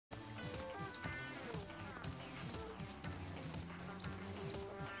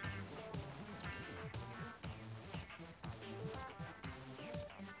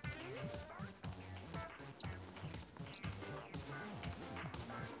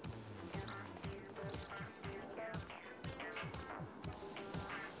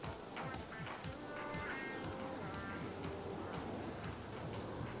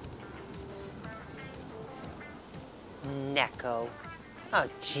Neko. Oh,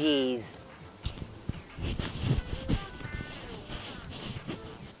 jeez.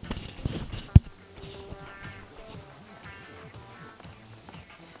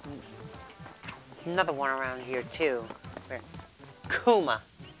 There's another one around here, too. Where? Kuma.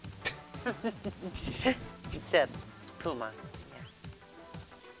 Instead of Puma.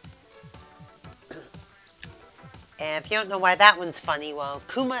 Yeah. And if you don't know why that one's funny, well,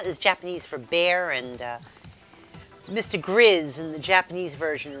 Kuma is Japanese for bear, and Mr. Grizz in the Japanese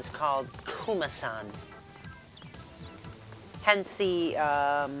version is called Kuma-san. Hence the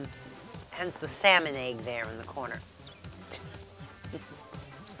salmon egg there in the corner.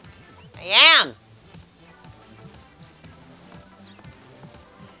 I am!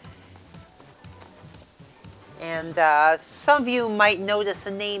 And some of you might notice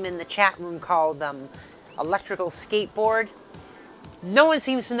a name in the chat room called Electrical Skateboard. No one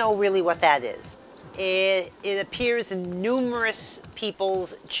seems to know really what that is. It appears in numerous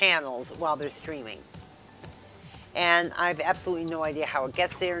people's channels while they're streaming. And I have absolutely no idea how it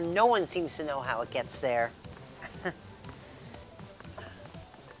gets there. No one seems to know how it gets there.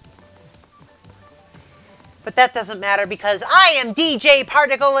 But that doesn't matter because I am DJ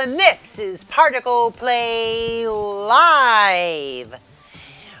Particle and this is ParticlePlay Live.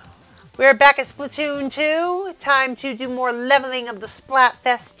 We're back at Splatoon 2. Time to do more leveling of the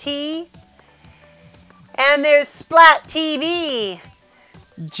Splatfest T. And there's Splat TV.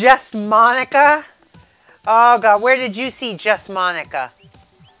 Just Monica. Oh god, where did you see Just Monica?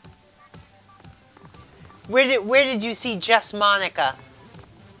 Where did you see Just Monica?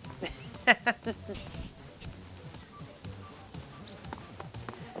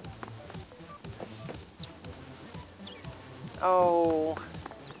 Oh.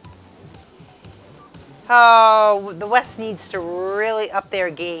 Oh, the West needs to really up their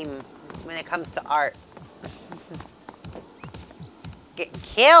game when it comes to art. Getting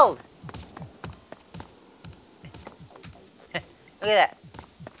killed! Look at that.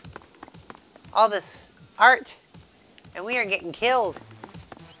 All this art, and we are getting killed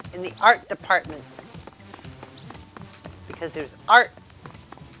in the art department. Because there's art.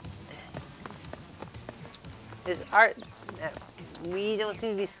 There's art that we don't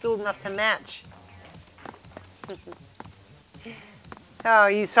seem to be skilled enough to match. Oh,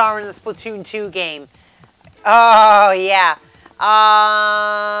 you saw her in the Splatoon 2 game. Oh, yeah.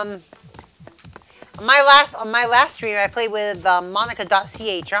 On my last stream, I played with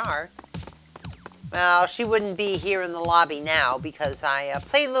Monica.chr. Well, she wouldn't be here in the lobby now because I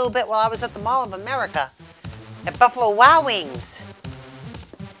played a little bit while I was at the Mall of America at Buffalo Wild Wings.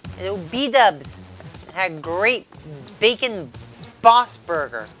 And B-dubs. It had great bacon boss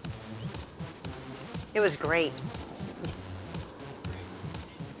burger. It was great.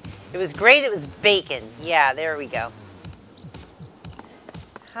 It was great, it was bacon. Yeah, there we go.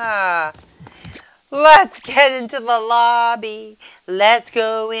 Let's get into the lobby. Let's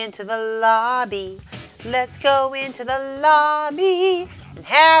go into the lobby. Let's go into the lobby and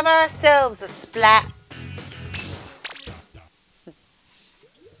have ourselves a splat.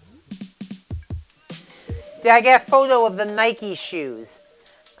 Did I get a photo of the Nike shoes?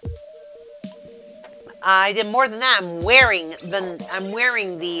 I did more than that. I'm wearing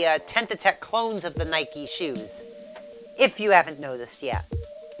the Tentatek clones of the Nike shoes. If you haven't noticed yet.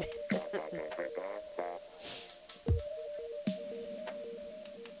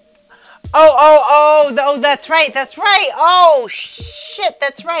 Oh, that's right. Oh, shit,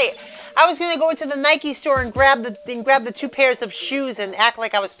 that's right. I was going to go into the Nike store and grab the two pairs of shoes and act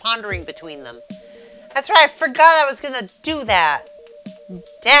like I was pondering between them. That's right, I forgot I was going to do that.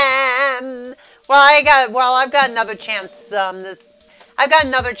 Damn. Well, I've got another chance. I've got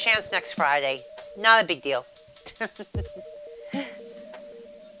another chance next Friday. Not a big deal.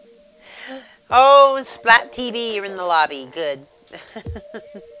 Oh, Splat TV, you're in the lobby. Good.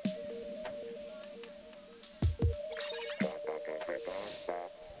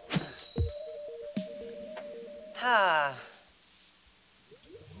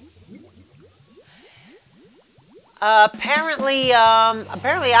 Apparently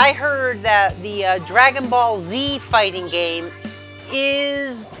I heard that the Dragon Ball Z fighting game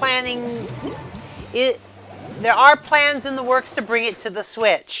is planning. There are plans in the works to bring it to the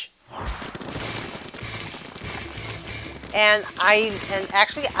Switch. And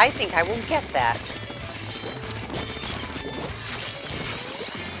actually I think I will get that.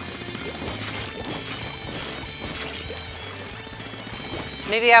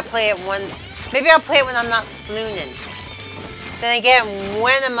 Maybe I'll play it when I'm not splooning. Then again,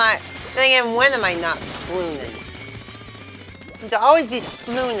 when am I not splooning? I seem to always be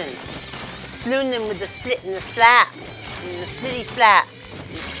splooning. Splooning with the split and the splat. the splitty splat.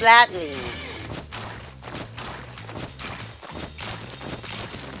 The splatlings.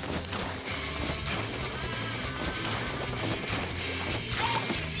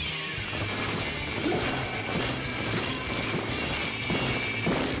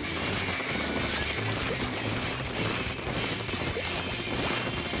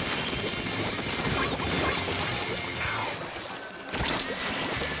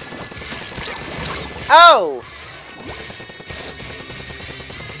 Oh!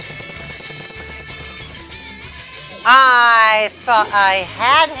 I thought I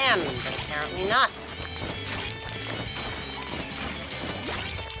had him, but apparently not.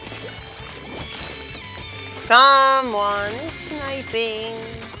 Someone is sniping.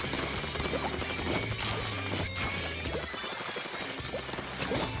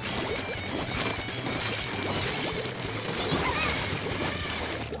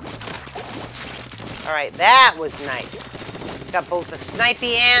 Alright, that was nice. Got both the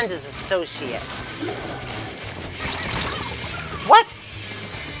snipey and his associate. What?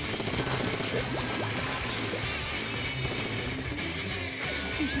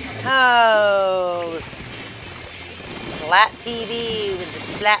 Oh, Splat TV with the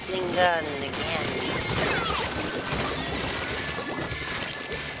splatling gun again.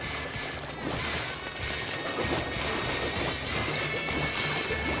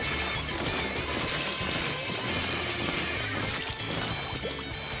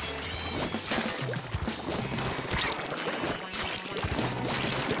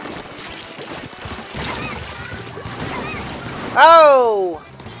 Oh!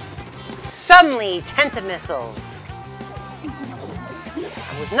 Suddenly, tentamissiles.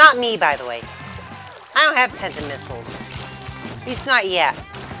 It was not me, by the way. I don't have tentamissiles. At least not yet.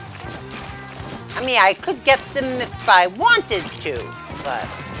 I mean, I could get them if I wanted to,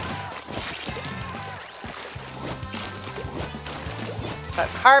 but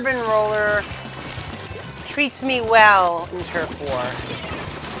Carbon Roller treats me well in Turf War.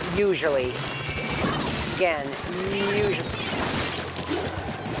 Usually. Again, usually.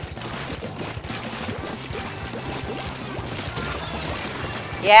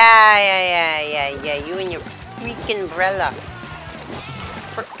 Yeah, you and your freaking umbrella.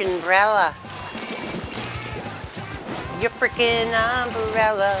 Frickin' umbrella. Your frickin'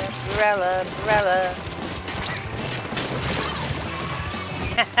 umbrella, umbrella.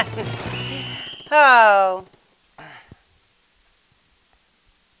 Oh.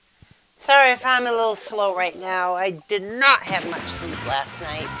 Sorry if I'm a little slow right now. I did not have much sleep last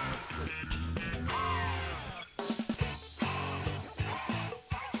night.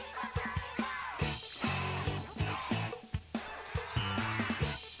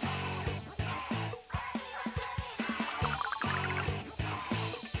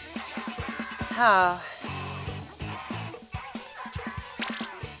 Oh.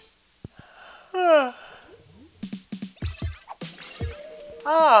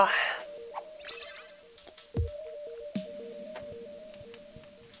 Oh.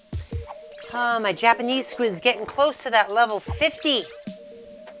 Oh, my Japanese squid's getting close to that level 50.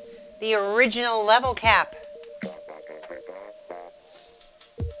 The original level cap.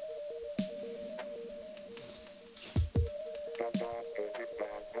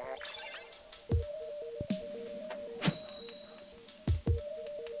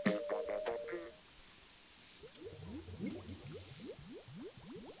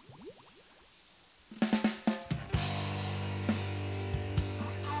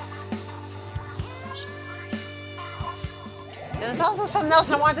 There's also something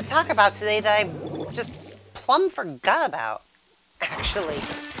else I wanted to talk about today that I just plumb forgot about, actually.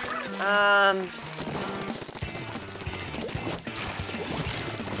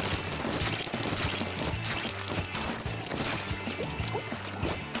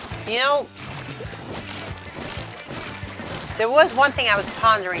 You know, there was one thing I was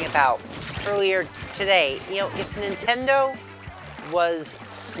pondering about earlier today. You know, if Nintendo was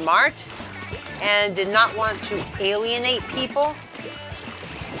smart and did not want to alienate people,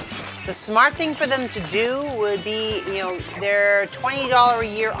 the smart thing for them to do would be, you know, their $20 a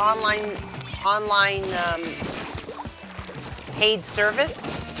year online paid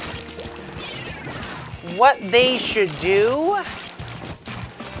service. What they should do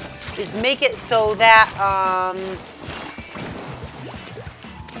is make it so that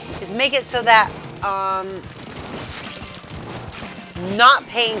not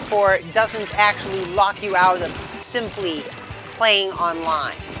paying for it doesn't actually lock you out of simply playing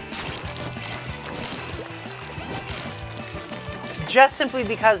online. Just simply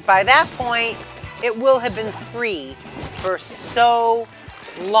because by that point, it will have been free for so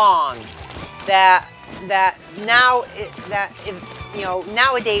long that you know,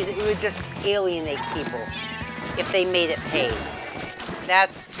 nowadays it would just alienate people if they made it paid.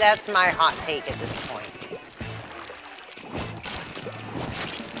 That's my hot take at this point.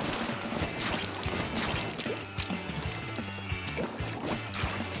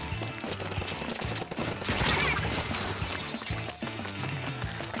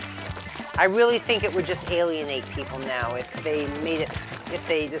 I really think it would just alienate people now if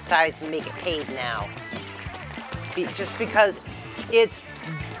they decided to make it paid now. Just because it's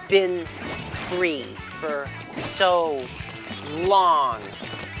been free for so long.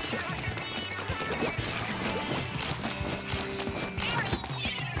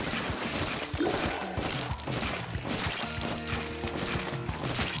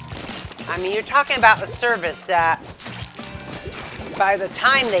 I mean, you're talking about a service that, by the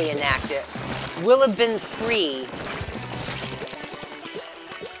time they enact it, will have been free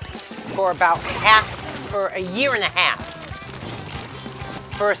for for a year and a half.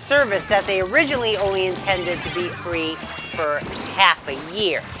 For a service that they originally only intended to be free for half a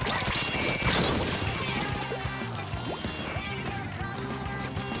year.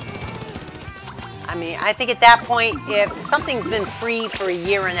 I mean, I think at that point, if something's been free for a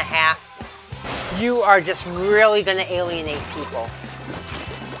year and a half, you are just really going to alienate people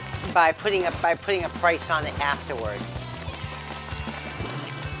by putting a price on it afterward.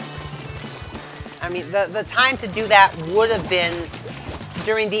 I mean, the time to do that would have been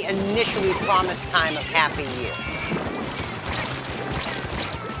during the initially promised time of half a year.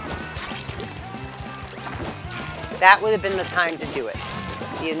 That would have been the time to do it.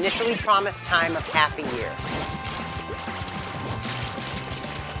 The initially promised time of half a year.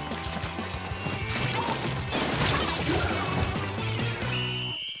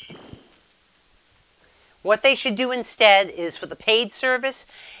 What they should do instead is, for the paid service,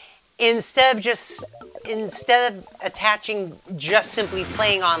 instead of attaching just simply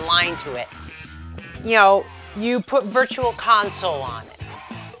playing online to it, you know, you put Virtual Console on it.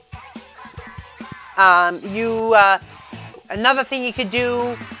 Another thing you could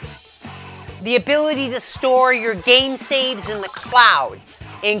do, the ability to store your game saves in the cloud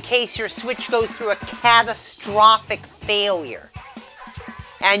in case your Switch goes through a catastrophic failure.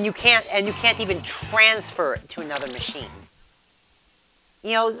 And you can't even transfer it to another machine.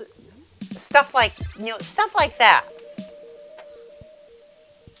 You know, stuff like that.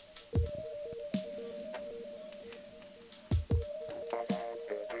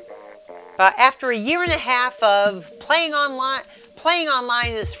 But after a year and a half of playing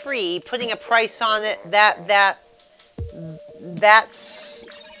online is free, putting a price on it, that's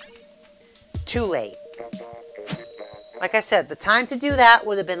too late. Like I said, the time to do that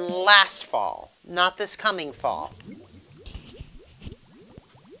would have been last fall, not this coming fall.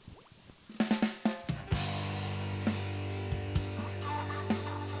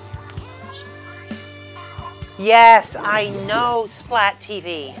 Yes, I know, Splat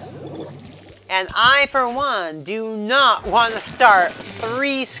TV. And I, for one, do not want to start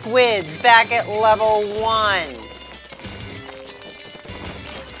 3 squids back at level 1.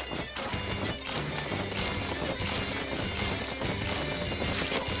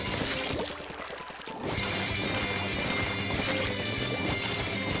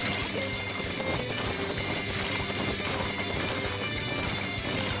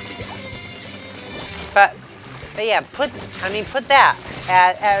 But yeah, put that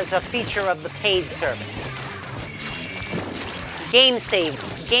as a feature of the paid service. Game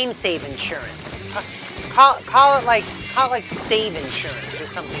save insurance. Call it like save insurance or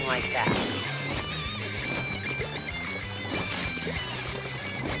something like that.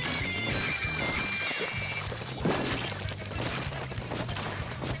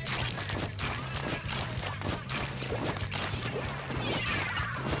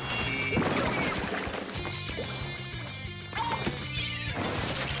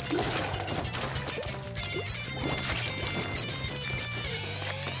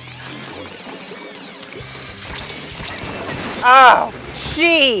 Oh,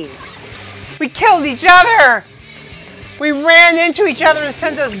 jeez! We killed each other! We ran into each other and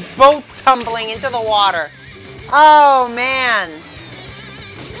sent us both tumbling into the water. Oh, man.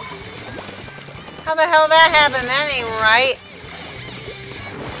 How the hell that happened? That ain't right.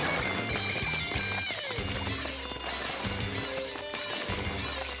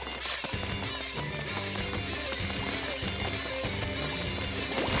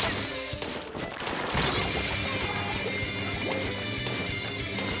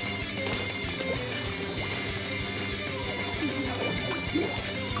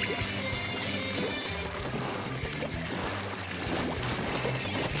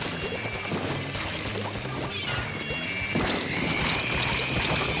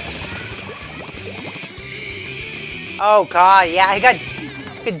 Oh god, yeah, I got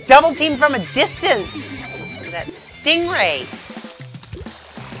double teamed from a distance. That stingray.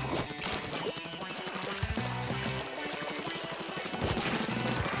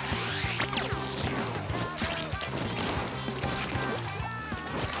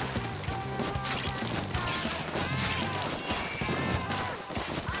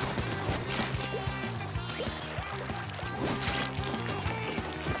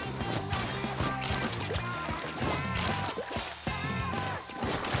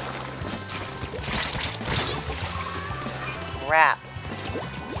 Crap.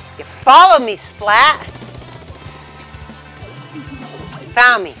 You follow me, Splat! You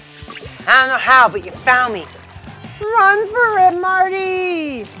found me. I don't know how, but you found me. Run for it,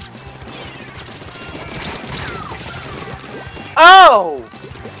 Marty! Oh!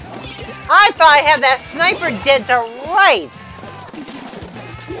 I thought I had that sniper dead to rights.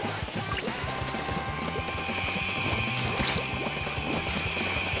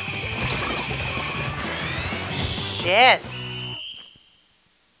 Shit.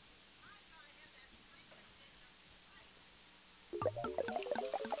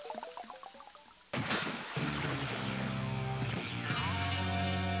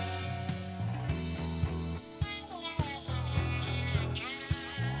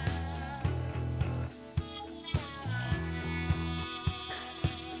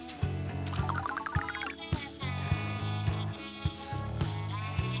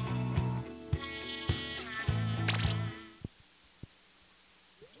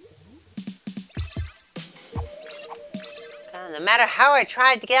 No matter how I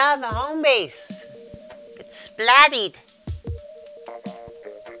tried to get out of the home base, it's splatted.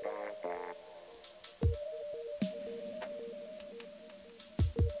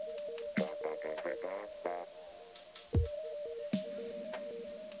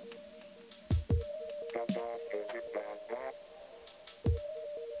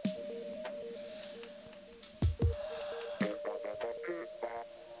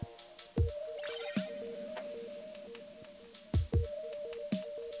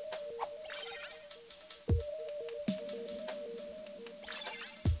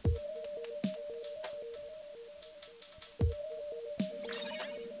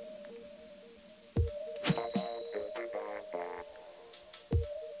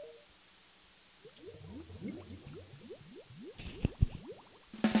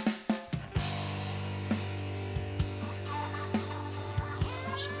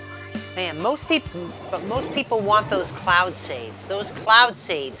 Man, most people want those cloud saves. Those cloud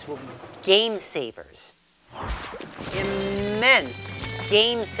saves will be game savers. Immense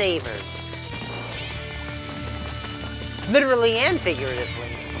game savers. Literally and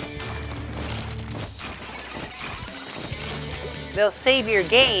figuratively. They'll save your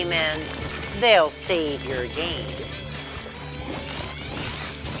game and they'll save your game.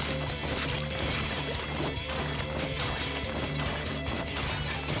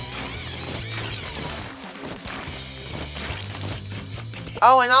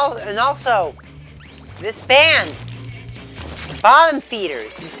 Oh, and also, this band, Bottom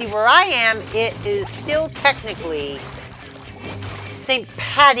Feeders. You see, where I am, it is still technically St.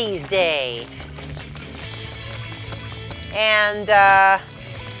 Paddy's Day. And,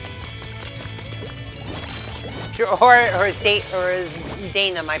 or as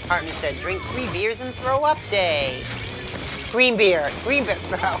Dana, my partner, said, drink 3 beers and throw up day. Green beer,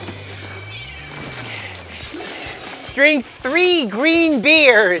 bro. Drink 3 green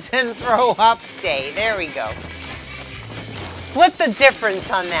beers and throw up day. There we go. Split the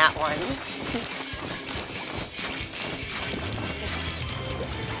difference on that one.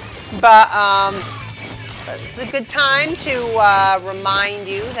 But, this is a good time to remind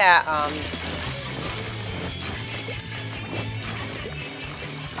you that,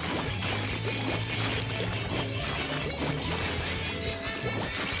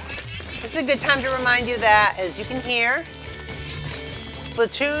 this is a good time to remind you that, as you can hear,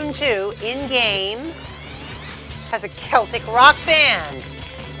 Splatoon 2 in-game has a Celtic rock band,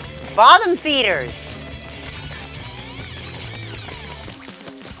 Bottom Feeders.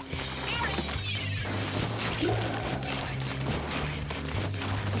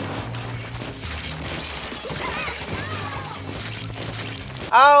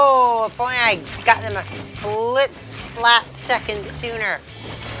 Oh, if only I got them a splat second sooner.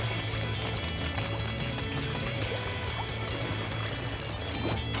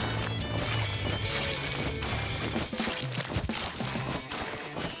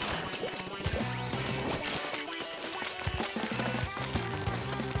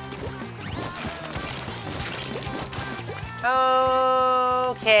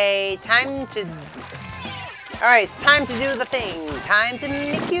 Okay, time to Alright, it's time to do the thing. Time to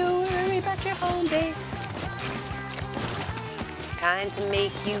make you worry about your home base. Time to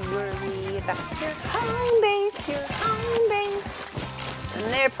make you worry about your home base, your home base. And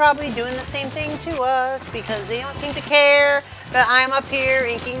they're probably doing the same thing to us because they don't seem to care that I'm up here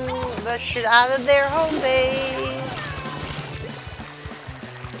inking the shit out of their home base.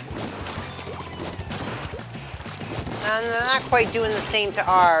 And they're not quite doing the same to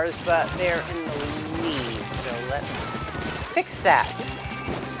ours, but they're in the lead. So let's fix that.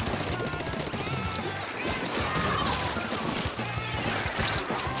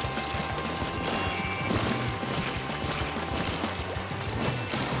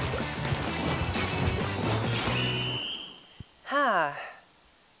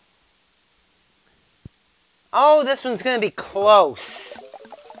 Oh, this one's gonna be close.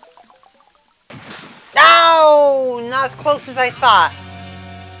 No, not as close as I thought.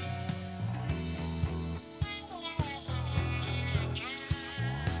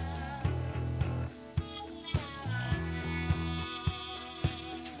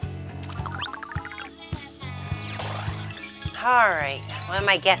 Alright, what am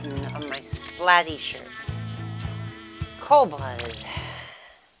I getting on my splatty shirt? Cold-blooded.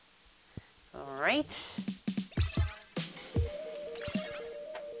 Alright.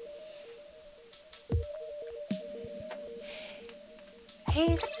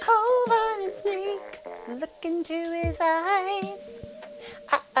 He's a cold-blooded snake. Look into his eyes.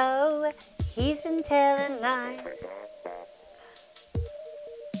 Uh-oh, he's been telling lies.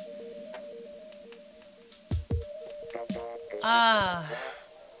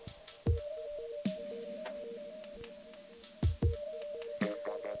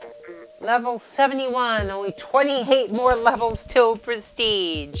 Level 71, only 28 more levels till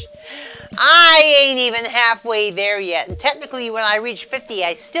Prestige. I ain't even halfway there yet, and technically when I reach 50,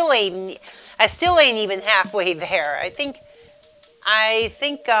 I still ain't even halfway there. I think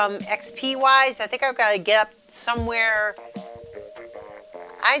XP wise, I think I've got to get up somewhere.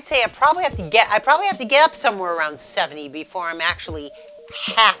 I'd say I probably have to get up somewhere around 70 before I'm actually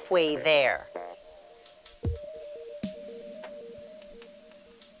halfway there.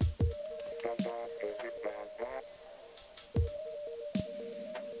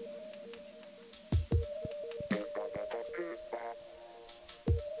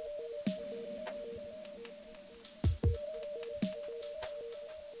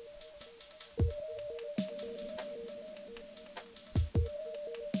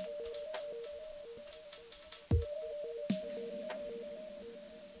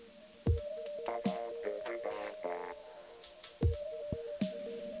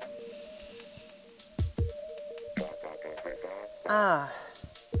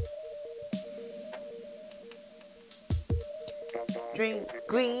 Drink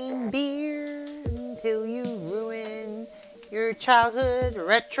green beer until you ruin your childhood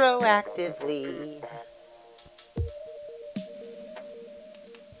retroactively.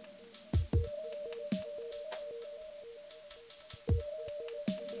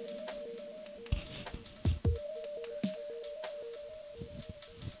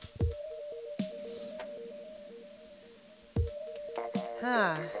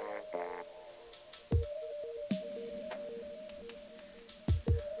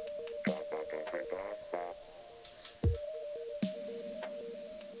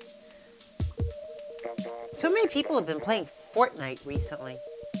 So many people have been playing Fortnite recently.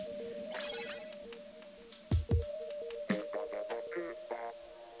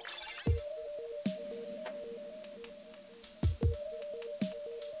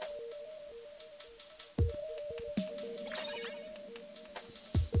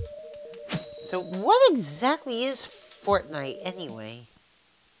 So what exactly is Fortnite anyway?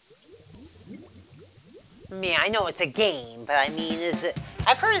 I mean, I know it's a game, but I mean, is it...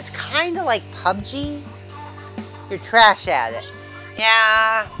 I've heard it's kind of like PUBG. You're trash at it.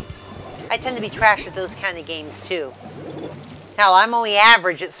 Yeah, I tend to be trash at those kind of games too. Hell, I'm only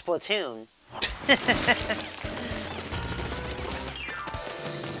average at Splatoon.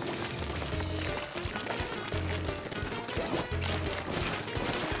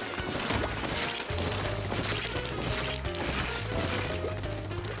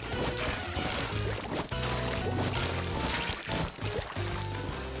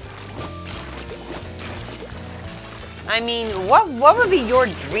 I mean, what would be your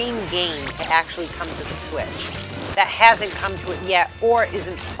dream game to actually come to the Switch that hasn't come to it yet or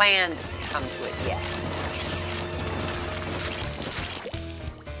isn't planned to come to it yet?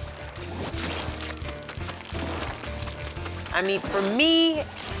 I mean, for me,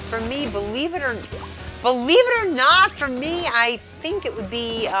 believe it or not, for me, I think it would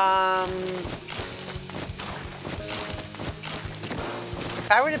be,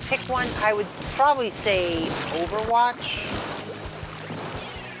 if I were to pick one, I would probably say Overwatch.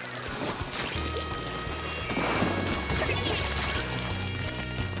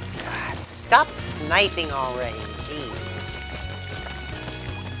 God, stop sniping already, jeez.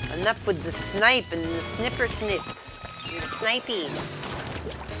 Enough with the snipe and the snipper snips and the snipies.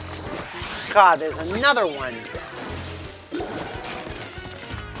 God, there's another one.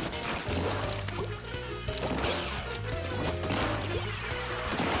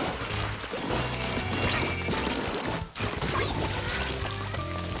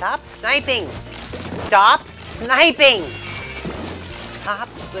 Stop sniping! Stop sniping! Stop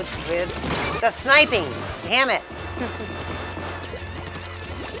with the sniping! Damn it!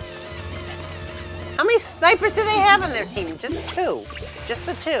 How many snipers do they have on their team? Just two. Just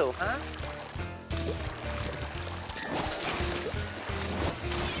the two, huh?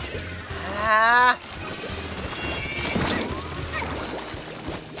 Ah!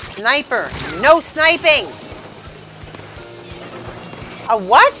 Sniper! No sniping! A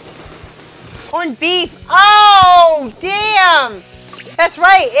what? Corned beef. Oh, damn. That's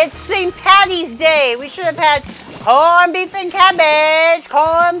right. It's St. Patty's Day. We should have had corned beef and cabbage.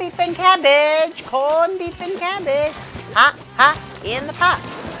 Corned beef and cabbage. Corned beef and cabbage. Hot, hot in the pot.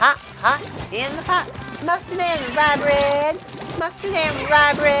 Hot, hot in the pot. Mustard and rye bread. Mustard and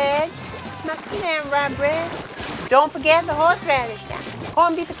rye bread. Mustard and rye bread. Don't forget the horseradish now.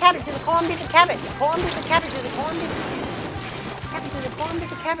 Corned beef and cabbage to the corned beef and cabbage. Corned beef and cabbage to the corned beef and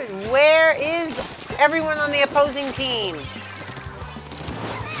cabbage. Where is everyone on the opposing team?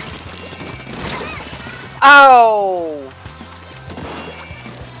 Oh!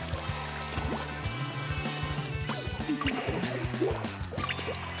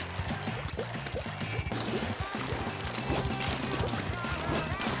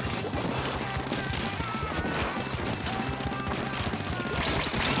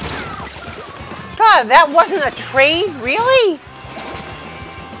 God, that wasn't a trade? Really?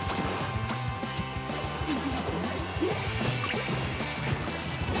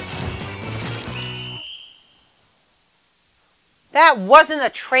 That wasn't a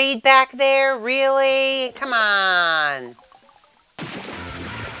trade back there, really? Come on.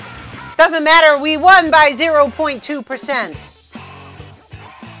 Doesn't matter, we won by 0.2%.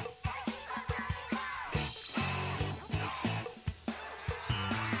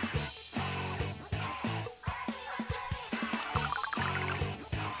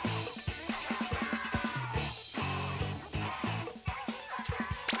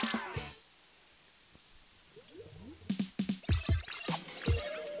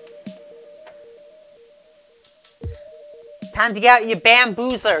 Time to get out your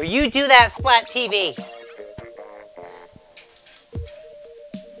bamboozler. You do that, Splat TV.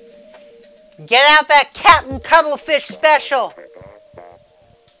 Get out that Captain Cuttlefish special.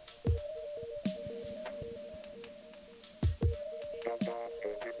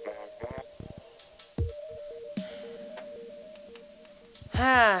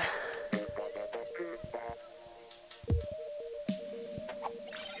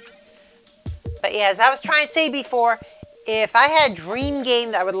 But yeah, as I was trying to say before, if I had a dream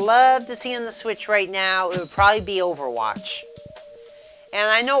game that I would love to see on the Switch right now, it would probably be Overwatch. And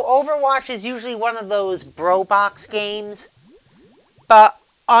I know Overwatch is usually one of those bro box games, but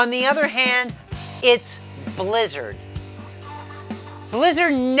on the other hand, it's Blizzard.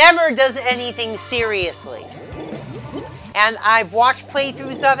 Blizzard never does anything seriously. And I've watched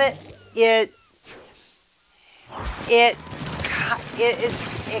playthroughs of it. It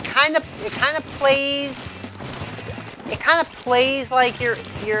kind of plays like your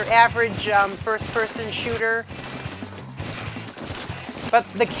average first-person shooter, but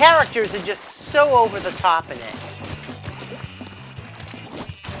the characters are just so over the top in it.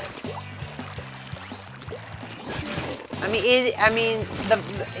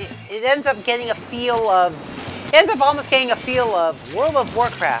 It ends up getting a feel of. It ends up almost getting a feel of World of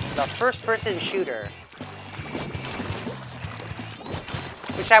Warcraft, the first-person shooter.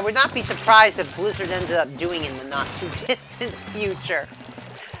 Which I would not be surprised if Blizzard ended up doing in the not-too-distant future.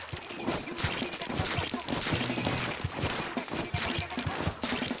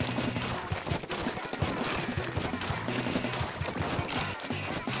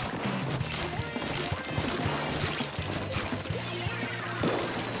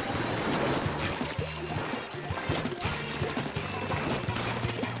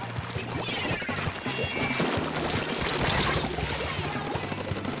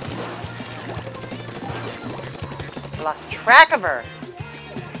 Lost track of her.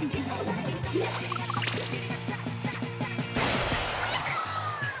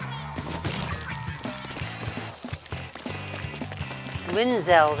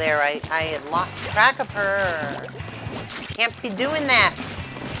 Linzel there. I had lost track of her. Can't be doing that.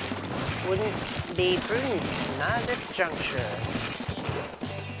 Wouldn't be prudent. Not at this juncture.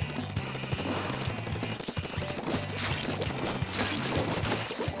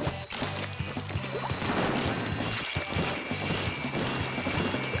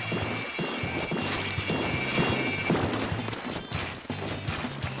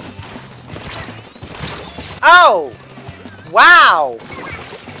 Oh! Wow!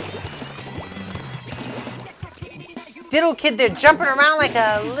 Diddle kid, they're jumping around like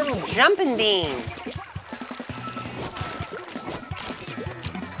a little jumping bean.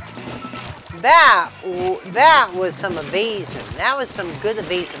 That was some evasion. That was some good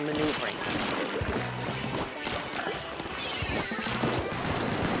evasive maneuvering.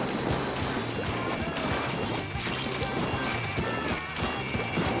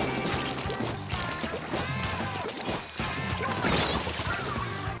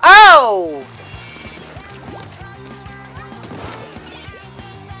 Oh!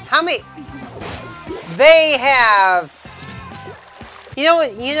 How many? They have. You know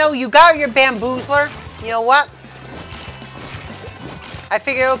what? You got your bamboozler. You know what? I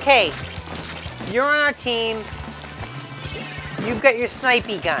figured, okay, you're on our team. You've got your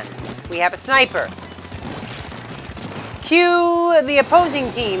snipey gun. We have a sniper. Cue the opposing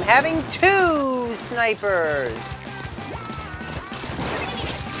team having 2 snipers.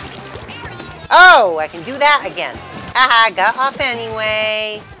 Oh, I can do that again. Haha, got off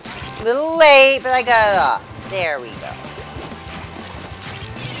anyway. A little late, but I got off. There we go.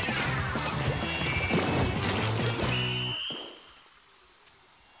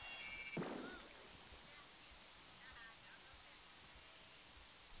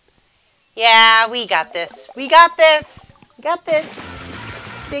 Yeah, we got this. We got this. We got this.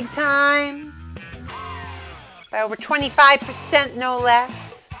 Big time. By over 25%, no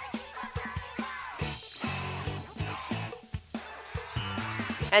less.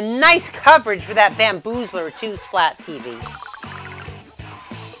 And nice coverage with that bamboozler too, Splat TV.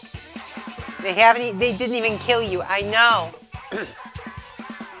 They didn't even kill you, I know.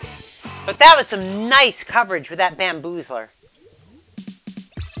 But that was some nice coverage with that bamboozler.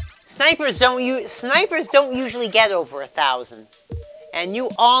 Snipers don't usually get over 1,000. And you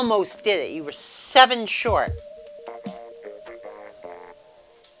almost did it. You were 7 short.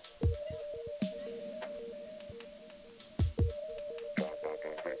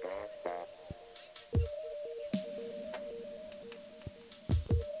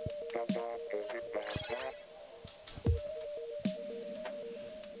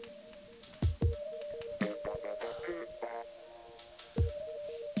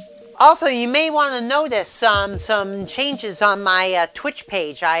 Also, you may want to notice some changes on my Twitch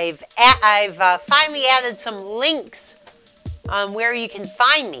page. I've finally added some links on where you can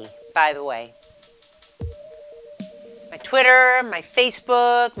find me, by the way. My Twitter, my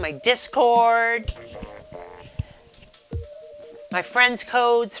Facebook, my Discord, my friends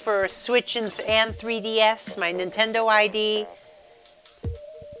codes for Switch and 3DS, my Nintendo ID,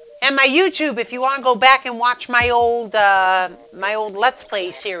 and my YouTube if you want to go back and watch my old Let's Play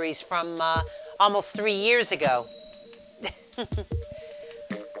series from almost 3 years ago.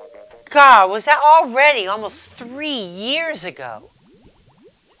 God, was that already almost 3 years ago?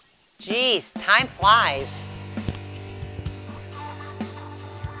 Jeez, time flies.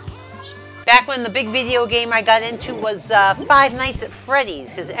 Back when the big video game I got into was Five Nights at Freddy's,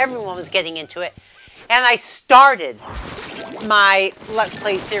 because everyone was getting into it. And I started my Let's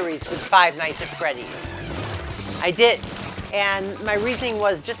Play series with Five Nights at Freddy's. I did, and my reasoning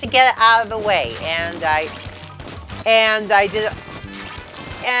was just to get it out of the way, and I did it.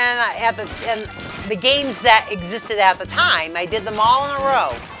 And the games that existed at the time, I did them all in a row.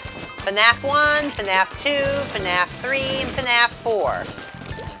 FNAF 1, FNAF 2, FNAF 3, and FNAF 4.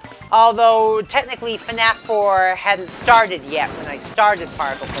 Although, technically, FNAF 4 hadn't started yet when I started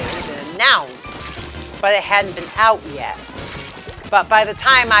ParticlePlay. It had been announced, but it hadn't been out yet. But by the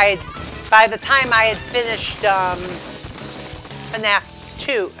time I had finished FNAF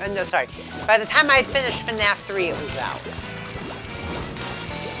 2, no, sorry. By the time I had finished FNAF 3, it was out.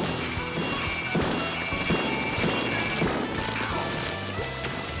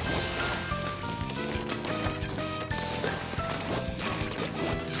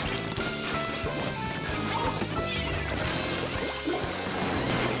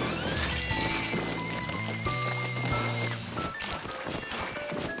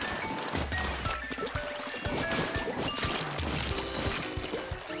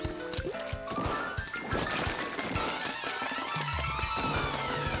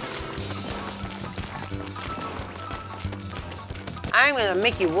 I'm gonna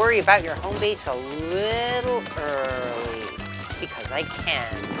make you worry about your home base a little early. Because I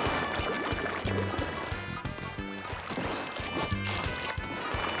can.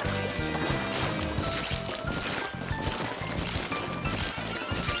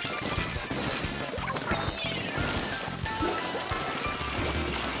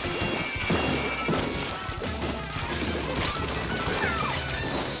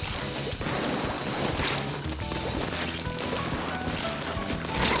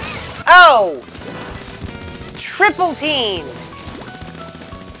 Oh! Triple teamed!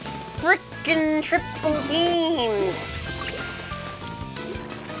 Frickin' triple teamed!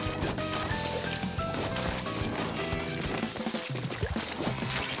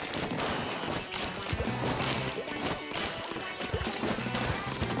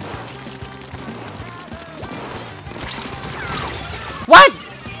 What?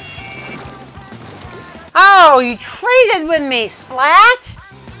 Oh, you traded with me, Splat?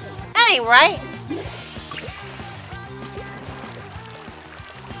 That ain't right.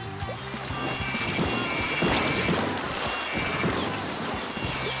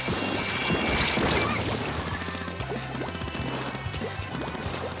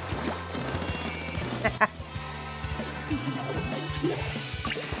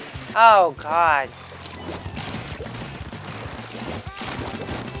 Oh, God.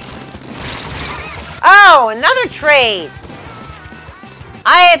 Oh, another trade!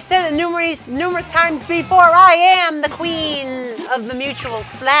 I have said it numerous times before, I am the queen of the mutual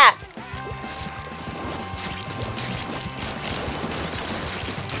splat.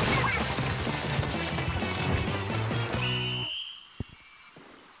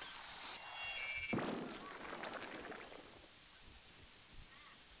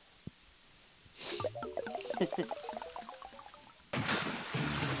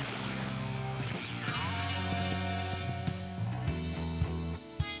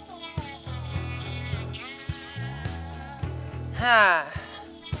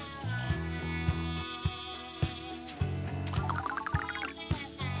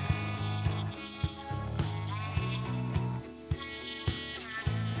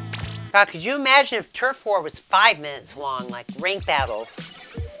 God, could you imagine if Turf War was 5 minutes long, like rank battles?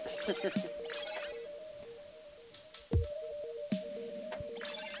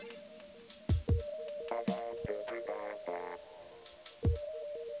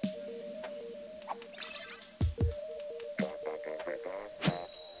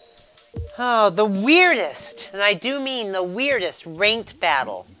 Oh, the weirdest, and I do mean the weirdest ranked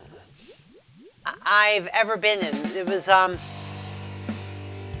battle I've ever been in. It was,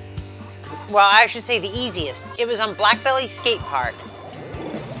 well, I should say the easiest. It was on Blackbelly Skate Park.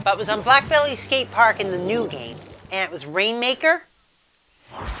 But it was on Blackbelly Skate Park in the new game. And it was Rainmaker.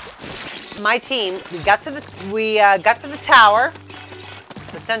 My team, we got to the tower,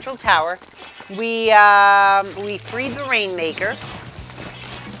 the central tower. We freed the Rainmaker.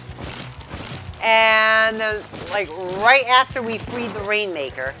 And then, like, right after we freed the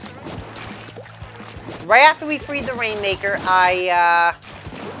Rainmaker,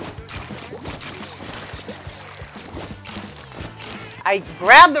 I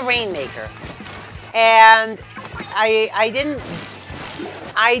grabbed the Rainmaker, and I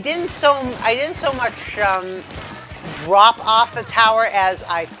didn't so much drop off the tower as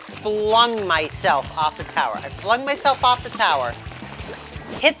I flung myself off the tower. I flung myself off the tower,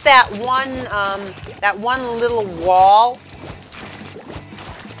 hit that one little wall.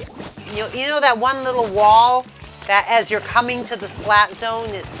 You know that one little wall that as you're coming to the splat zone,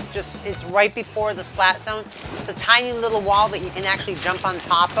 it's right before the splat zone. It's a tiny little wall that you can actually jump on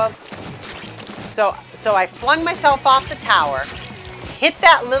top of. So I flung myself off the tower, hit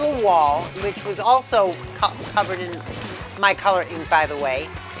that little wall, which was also covered in my color ink, by the way.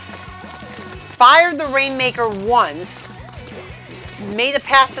 Fired the Rainmaker once, made a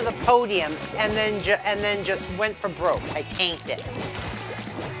path to the podium, and then just went for broke. I tanked it.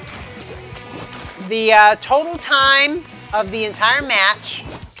 The total time of the entire match,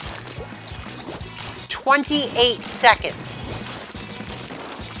 28 seconds.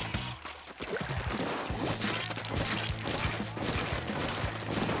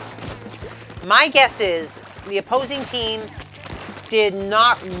 My guess is the opposing team did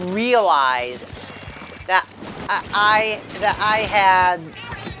not realize that I had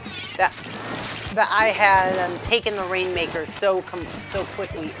taken the Rainmaker so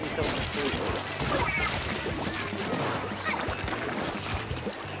quickly and so completely.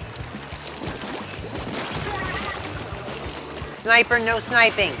 Sniper, no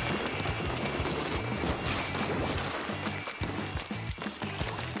sniping.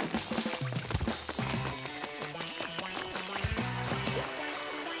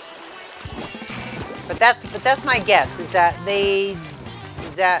 But that's my guess, is that they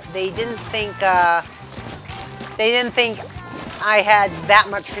didn't think I had that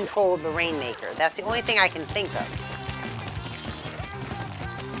much control of the Rainmaker. That's the only thing I can think of.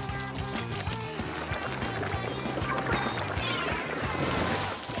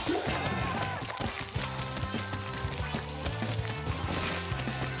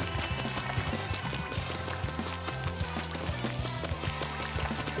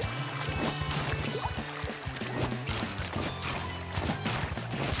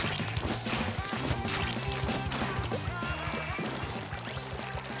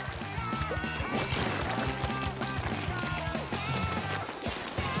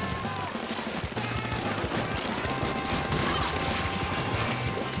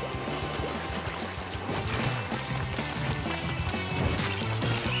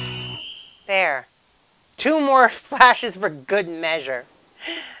 There. 2 more flashes for good measure.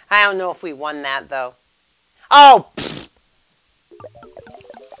 I don't know if we won that, though. Oh! Pfft.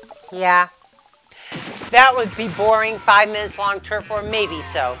 Yeah. That would be boring. 5 minutes long turf war, maybe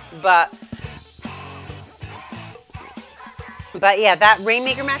so. But yeah, that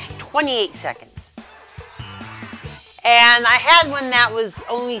Rainmaker match, 28 seconds. And I had one that was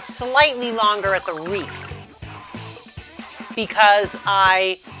only slightly longer at the Reef. Because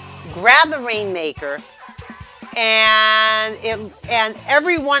I grabbed the Rainmaker, and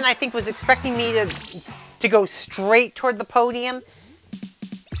everyone, I think, was expecting me to go straight toward the podium,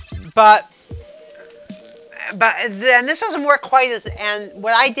 but then this doesn't work quite as, and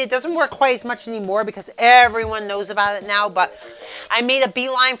what I did doesn't work quite as much anymore because everyone knows about it now, but I made a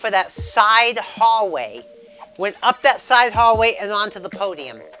beeline for that side hallway, went up that side hallway and onto the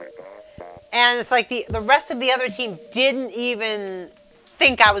podium. And it's like the rest of the other team didn't even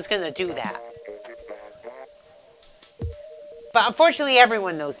think I was going to do that. But unfortunately,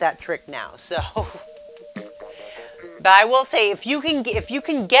 everyone knows that trick now. So, but I will say, if you can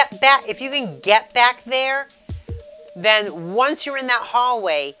get back there, then once you're in that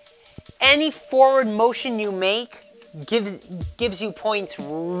hallway, any forward motion you make gives you points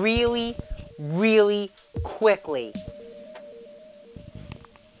really, really quickly.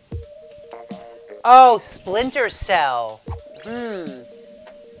 Oh, Splinter Cell.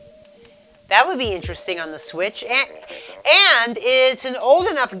 That would be interesting on the Switch, and it's an old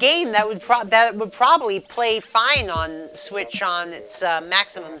enough game that would probably play fine on Switch on its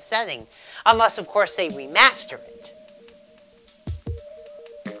maximum setting, unless of course they remaster it.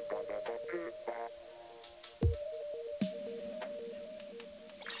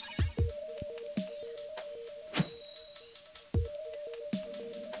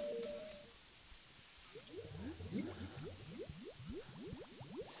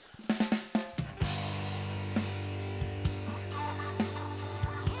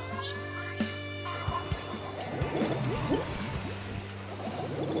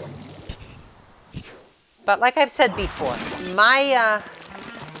 But like I've said before,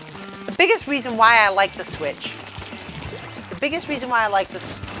 the biggest reason why I like the Switch, the biggest reason why I like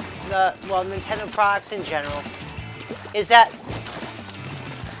Nintendo products in general, is that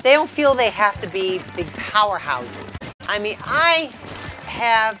they don't feel they have to be big powerhouses. I mean, I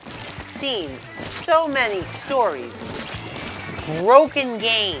have seen so many stories of broken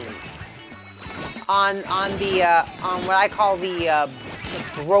games on what I call the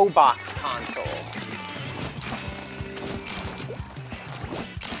bro box consoles.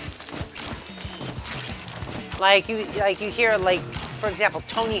 Like you hear, like, for example,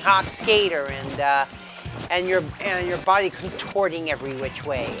 Tony Hawk's Skater and your body contorting every which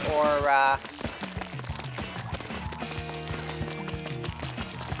way, or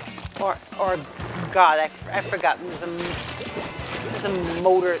God, I forgot. There's a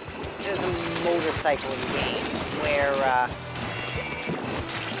motorcycle in the game where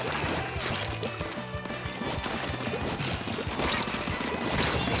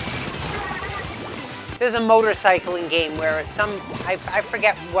there's a motorcycling game where I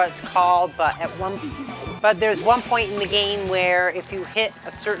forget what it's called, but there's one point in the game where if you hit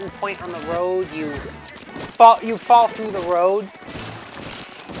a certain point on the road, you fall through the road.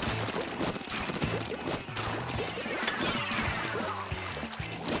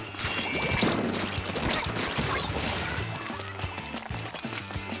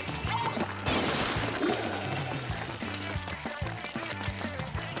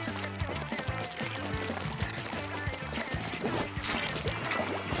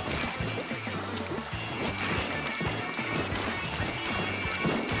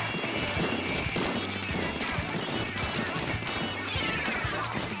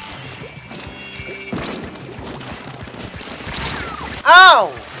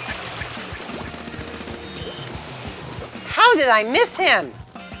 Oh! How did I miss him?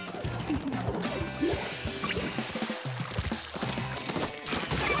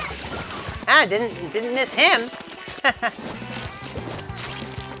 Ah, didn't miss him.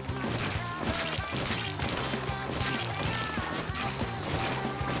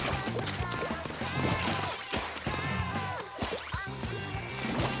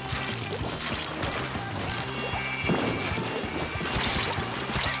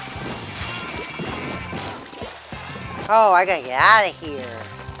 Oh, I gotta get out of here.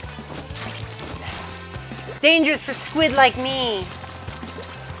 It's dangerous for squid like me.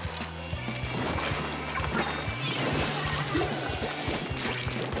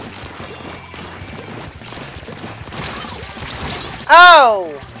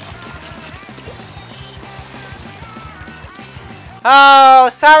 Oh! Oh,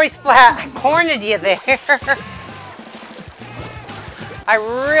 sorry, Splat. I cornered you there. I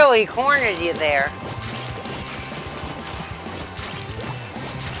really cornered you there.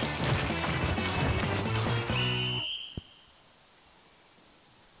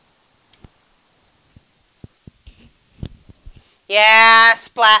 Yeah,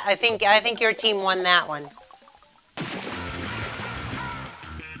 Splat. I think your team won that one.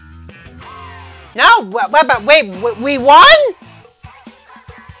 No, wait, we won?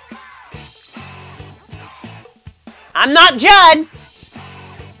 I'm not Judd.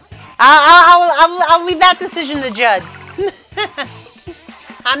 I'll leave that decision to Judd.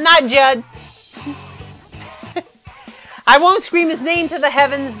 I'm not Judd. I won't scream his name to the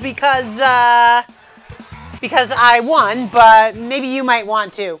heavens because I won, but maybe you might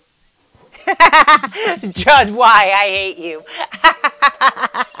want to. Judd, why? I hate you.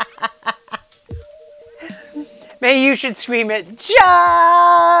 Maybe you should scream it,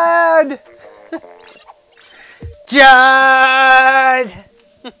 Judd! Judd!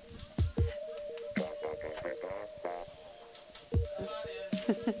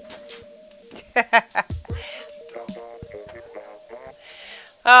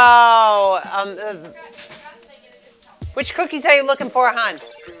 Oh, which cookies are you looking for, hon?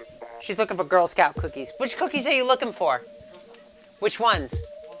 She's looking for Girl Scout cookies. Which cookies are you looking for? Which ones?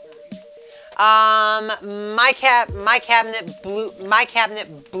 My cabinet blue thing.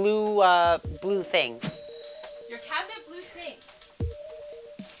 Your cabinet blue thing.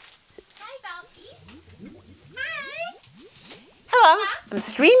 Hi, Belfie. Hi. Hello. I'm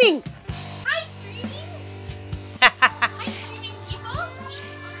streaming. Hi, streaming. Hi, streaming people.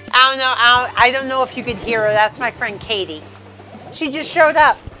 I don't know if you could hear her. That's my friend Katie. She just showed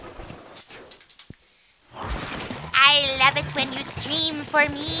up. I love it when you stream for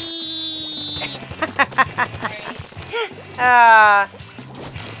me.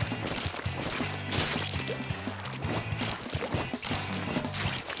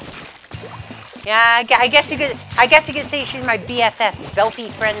 Yeah, I guess you could say she's my BFF, Belfie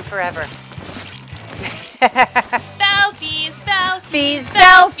friend forever. Belfies, Belfies,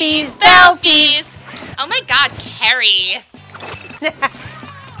 Belfies, Belfies. Oh my God, Carrie.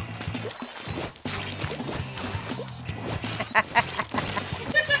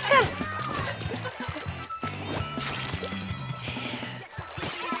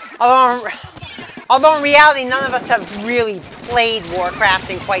 Although in reality, none of us have really played Warcraft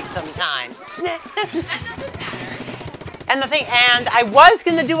in quite some time. That doesn't matter. And I was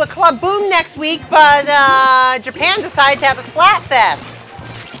gonna do a Club Boom next week, but Japan decided to have a Splatfest.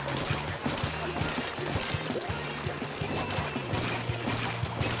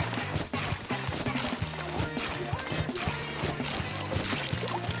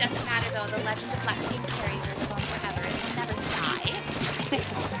 Doesn't matter though. The legend of Lexi and Carrie lives on forever. It will never die.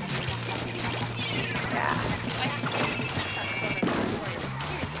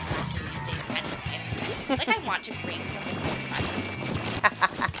 Like I want to grace them with my presence.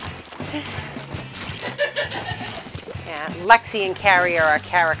 Yeah, Lexi and Carrie are our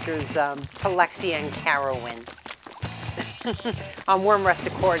characters, Palexia and Carowin. On Worm Rest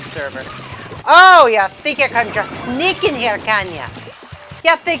Accord server. Oh, you think you can just sneak in here, can ya?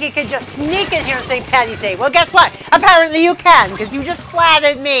 You think you can just sneak in here on St. Patty's Day? Well, guess what? Apparently you can, because you just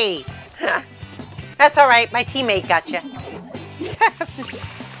splatted me. That's alright, my teammate got you.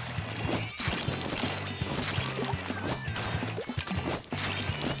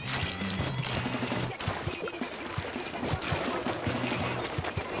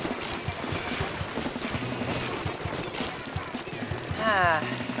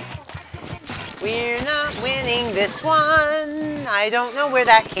 We're not winning this one. I don't know where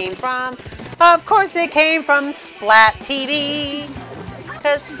that came from. Of course it came from Splat TV.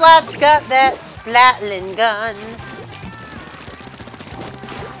 Cause Splat's got that splatling gun.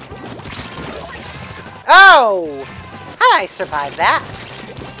 Oh! How'd I survive that?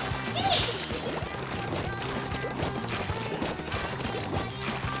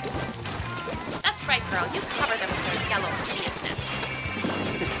 That's right, girl. You cover them with their yellow hideousness.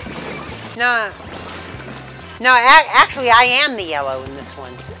 No. No, actually, I am the yellow in this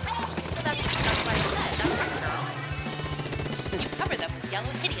one. That's what I said. That's right, girl. You cover them with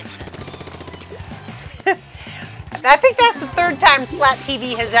yellow hideousness. I think that's the third time Splat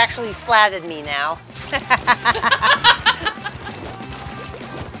TV has actually splatted me now.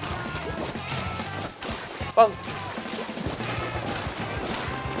 Well,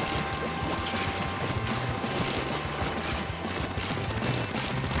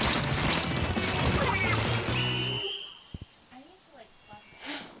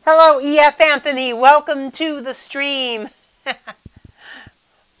 hello, EF Anthony. Welcome to the stream.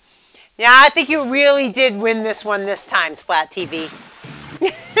 Yeah, I think you really did win this one this time, Splat TV.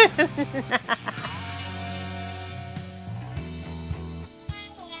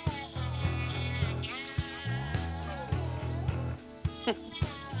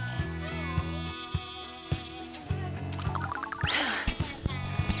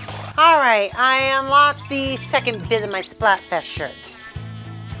 Alright, I unlocked the second bit of my Splatfest shirt.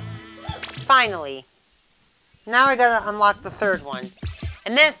 Finally. Now I gotta unlock the third one.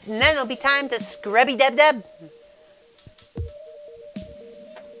 And then it'll be time to scrubby dub dub.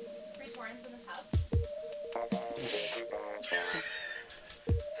 3 torrents in the tub.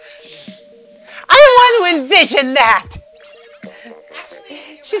 I don't want to envision that!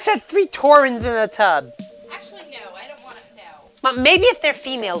 Actually, She said 3 Taurens in a tub. Actually, no. I don't want to know. But maybe if they're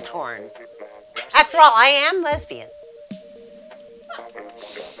female Tauren. After all, I am lesbian.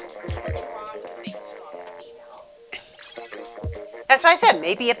 That's what I said.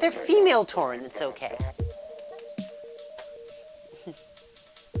 Maybe if they're female Tauren, it's okay.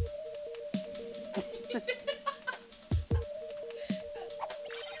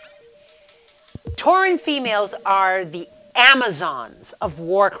 Tauren females are the Amazons of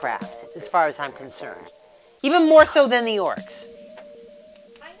Warcraft, as far as I'm concerned. Even more so than the orcs.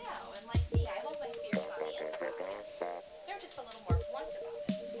 I know, and like me, I hold my fears on the inside. They're just a little more blunt about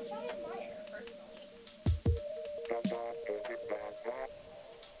it, which I admire, personally.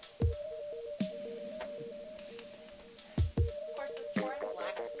 Of course, this Tauren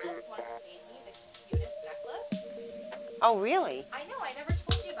blacksmith once made me the cutest necklace. Oh, really? I know, I never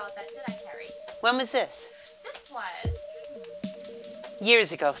told you about that, did I, Carrie? When was this? This was...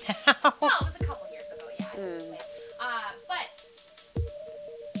 Years ago now. Well, it was a couple years ago, yeah. I would just say. But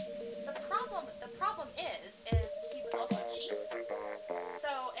the problem is he was also cheap. So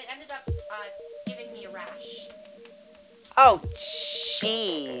it ended up giving me a rash. Oh,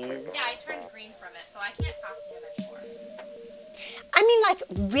 jeez. Yeah, I turned green from it, so I can't talk to him anymore. I mean, like,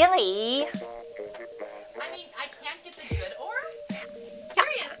 really? I mean, I can't get the good ore?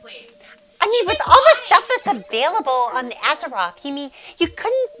 Seriously. I mean, with all the stuff that's available on Azeroth, you mean you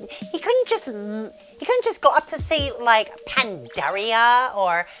couldn't just go up to, say, like Pandaria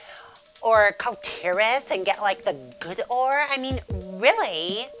or Kaltiris and get like the good ore? I mean,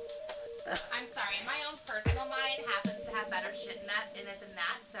 really? I'm sorry, my own personal mind happens to have better shit in it than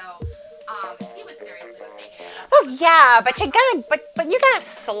that, so he was seriously mistaken. Well, yeah, but you gotta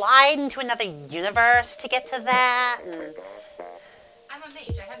slide into another universe to get to that. And... I'm a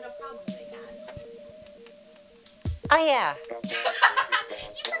mage, I have no problem doing that. Oh, yeah. You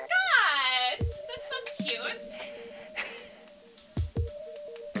forgot! That's so cute.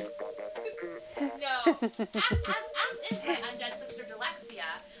 No, as is my undead sister Delexia,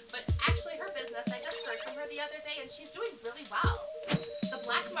 but actually her business, I just heard from her the other day, and she's doing really well. The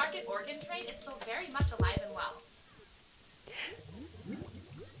black market organ trade is still very much alive and well.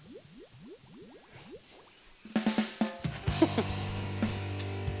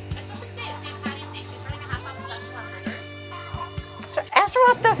 Especially today, at St. Patty's Day, she's running a half-off special on burgers. So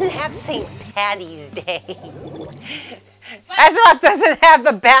Azeroth doesn't have St. Patty's Day. Azeroth doesn't have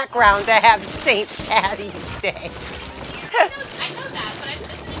the background to have St. Patty's Day. I know that, but it's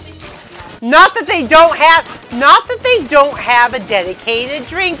an amazing thing. Not that they don't have a dedicated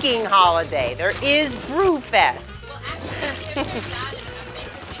drinking holiday. There is Brewfest. Well, actually, there's that, and I'm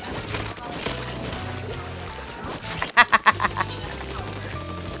basically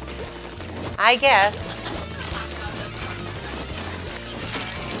I guess.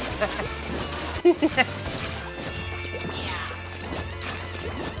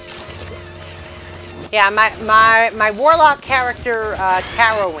 Yeah, my warlock character,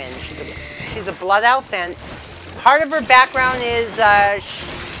 Carowin, she's a blood elf, and part of her background is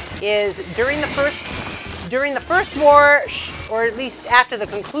during the first war, or at least after the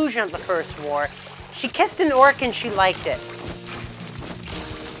conclusion of the first war, She kissed an orc and she liked it.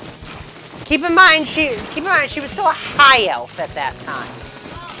 Keep in mind she was still a high elf at that time.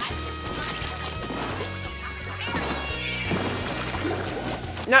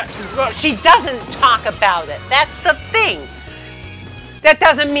 No, well, she doesn't talk about it. That's the thing. That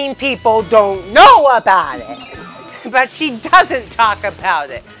doesn't mean people don't know about it. But she doesn't talk about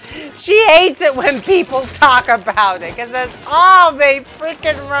it. She hates it when people talk about it, because that's all they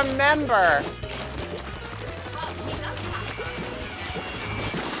freaking remember.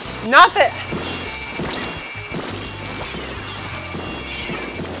 Nothing.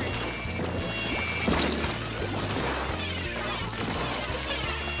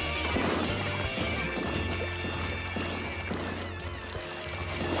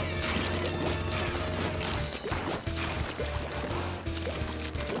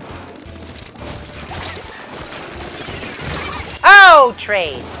 Oh,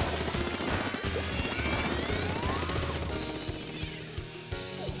 trade.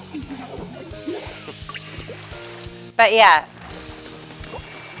 But yeah,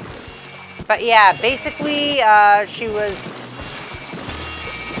 basically, she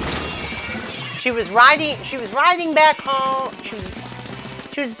was riding back home.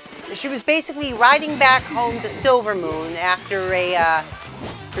 She was basically riding back home to Silvermoon after a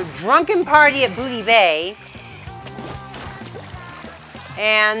drunken party at Booty Bay.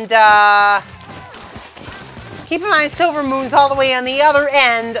 And keep in mind, Silvermoon's all the way on the other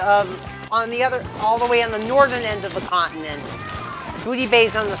end of, all the way on the northern end of the continent. Booty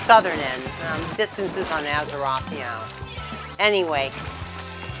Bay's on the southern end. Distances on Azeroth, you know. Anyway,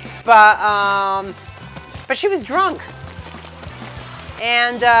 but she was drunk,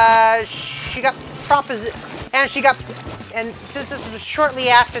 and and since this was shortly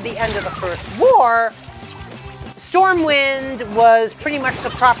after the end of the First War, Stormwind was pretty much the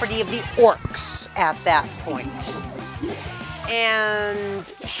property of the orcs at that point. And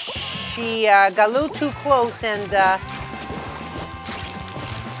she got a little too close, and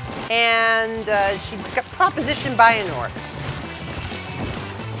she got propositioned by an orc.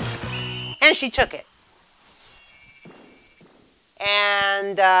 And she took it.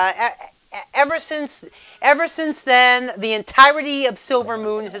 And ever since then, the entirety of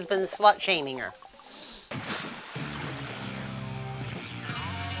Silvermoon has been slut-shaming her.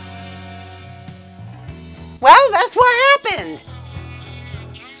 Well, that's what happened.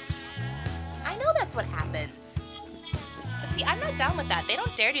 I know that's what happened. But see, I'm not down with that. They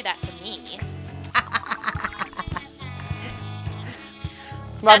don't dare do that to me.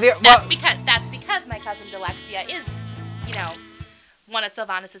 That's because my cousin Delexia is, you know, one of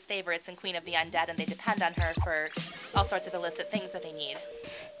Sylvanas' favorites and Queen of the Undead, and they depend on her for all sorts of illicit things that they need.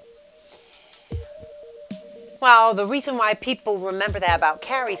 Well, the reason why people remember that about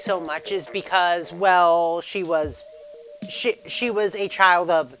Carrie so much is because, well, she was a child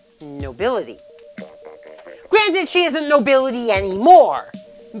of nobility. Granted, she isn't nobility anymore,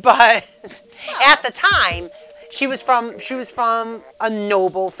 but at the time, she was from a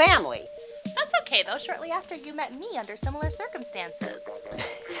noble family. That's okay, though. Shortly after, you met me under similar circumstances.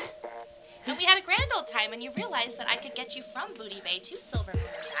 And we had a grand old time, and you realized that I could get you from Booty Bay to Silvermoon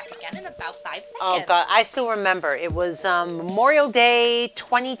and back again in about 5 seconds. Oh, God. I still remember. It was Memorial Day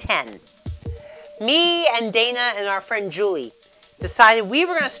 2010. Me and Dana and our friend Julie decided we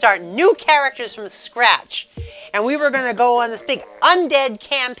were going to start new characters from scratch. And we were going to go on this big undead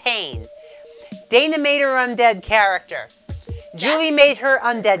campaign. Dana made her undead character. Death? Julie made her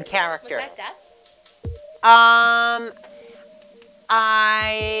undead character. Was that Death? I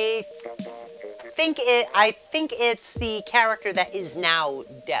think it's the character that is now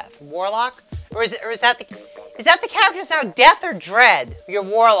Death. Warlock? Or is that the character that's now Death or Dread? Your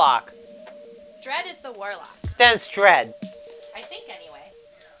Warlock. Dread is the Warlock. Then it's Dread. I think anyway.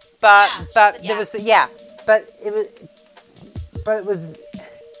 But yeah, there was it was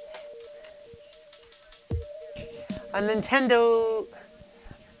a Nintendo.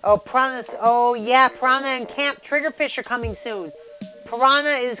 Oh, Piranha's. Oh yeah, Piranha and Camp Triggerfish are coming soon.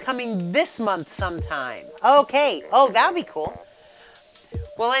 Piranha is coming this month sometime. Okay. Oh, that'll be cool.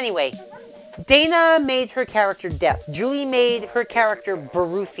 Well, anyway, Dana made her character Death. Julie made her character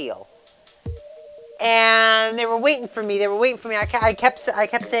Baruthiel. And they were waiting for me. I kept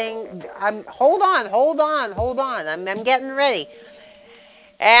saying, hold on. I'm getting ready.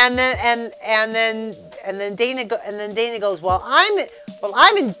 And then Dana goes, well, I'm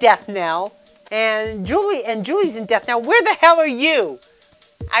in Death now. And Julie's in Death now. Where the hell are you?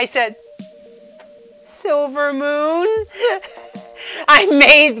 I said, Silvermoon.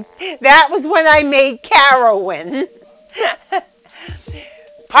 That was when I made Carowin.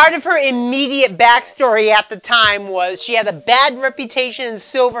 Part of her immediate backstory at the time was she had a bad reputation in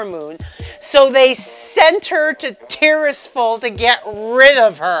Silver Moon, so they sent her to Tirisful to get rid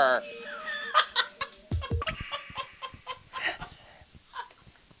of her.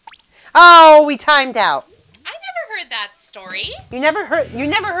 Oh, we timed out. I never heard that story. You never heard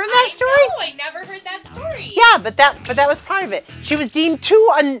that story? No, I never heard that story. Yeah, but that was part of it. She was deemed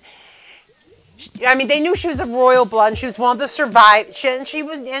too I mean, they knew she was of royal blood. And she was one of the she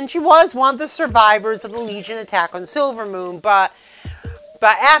was one of the survivors of the Legion attack on Silver Moon. But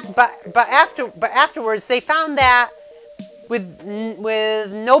afterwards, they found that with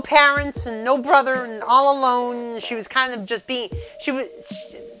no parents and no brother and all alone, she was kind of just being she was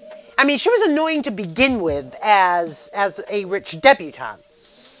annoying to begin with as a rich debutante.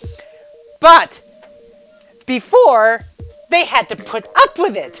 But before, they had to put up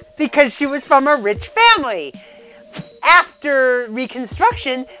with it because she was from a rich family. After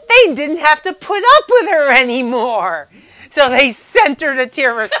Reconstruction, they didn't have to put up with her anymore. So they sent her to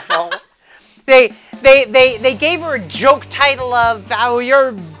Tirisful. they gave her a joke title of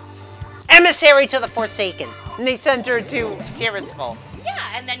 "You're emissary to the Forsaken," and they sent her to Tirisful.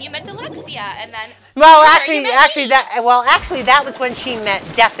 Yeah, and then you met Alexia, and then. Well, actually, that was when she met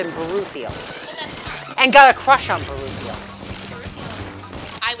Death in Beruthiel, and got a crush on Beruthiel.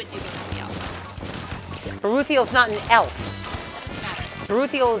 I would do Beruthiel. Beruthiel's not an elf.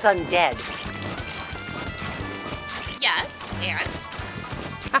 Beruthiel is undead. Yes, and.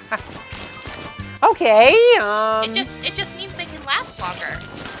 Okay. It just means they can last longer.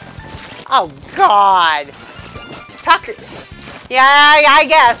 Oh God. Yeah, I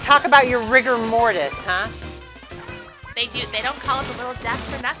guess. Talk about your rigor mortis, huh? They don't call it the little death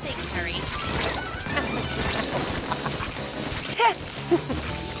for nothing, Harry.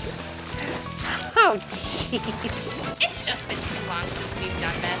 Oh, jeez. It's just been too long since we've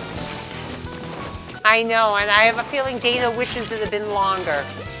done this. I know, and I have a feeling Dana wishes it had been longer.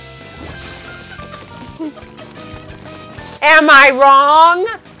 Am I wrong?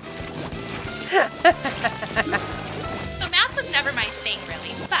 So math was never my thing,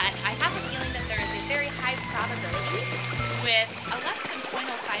 really, but I have a feeling that there is a very high probability with a less than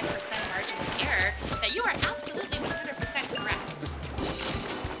 0.05% margin of error that you are absolutely 100% correct.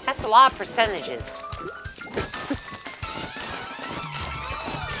 That's a lot of percentages.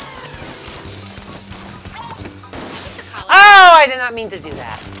 Oh, I did not mean to do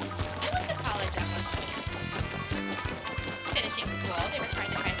that. I went to college at one point. Finishing school, they were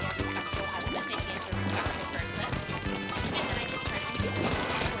trying to find me a respectable husband, make me into a respectable person. And then I just turned into a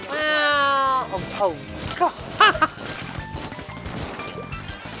person. Well, oh God.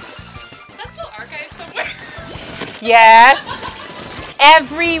 Is that still archived somewhere? Yes.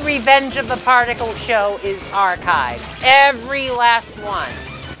 Every Revenge of the Particle show is archived. Every last one.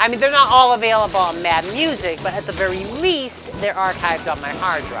 I mean, they're not all available on Mad Music, but at the very least, they're archived on my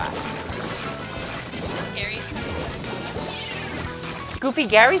hard drive. Gary's coming to Minnesota. Goofy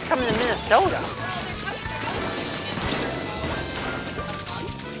Gary's coming to Minnesota. Well, they're coming in a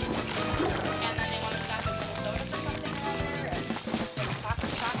month. And then they want to stop in Minnesota for something or other. And there's chocolate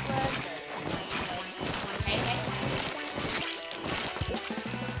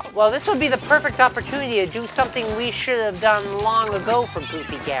Well, this would be the perfect opportunity to do something we should have done long ago for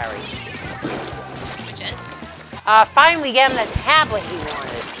Goofy Gary. Which is? Finally get him that tablet he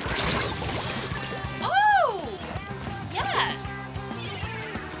wanted. Oh! Yes!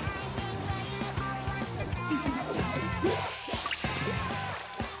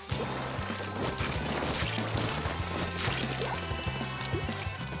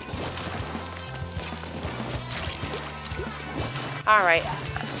 All right.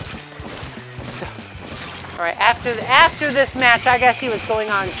 So, all right. After this match, I gotta see what's going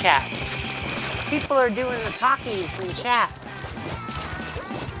on in chat. People are doing the talkies in chat.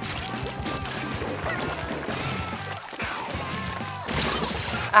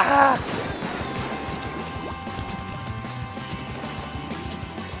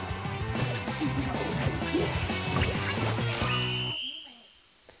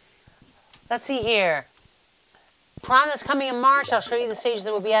 Let's see here. Piranha's coming in March. I'll show you the stages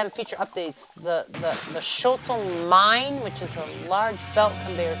that will be added in future updates. The Schultzel Mine, which is a large belt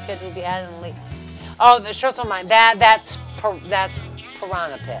conveyor scheduled to be added in late. Oh, the Schultzel Mine. That's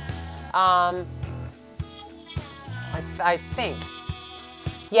Piranha Pit. I think.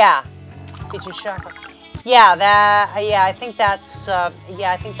 Yeah. Featured Shark. Yeah, I think that's. I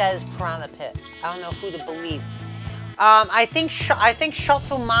think that is Piranha Pit. I don't know who to believe. I think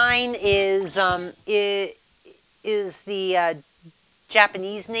Schultzel Mine is the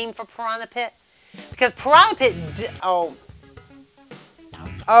Japanese name for Piranha Pit, because Piranha Pit.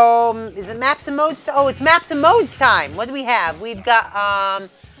 Is it maps and modes? Oh, it's maps and modes time. What do we have? We've got,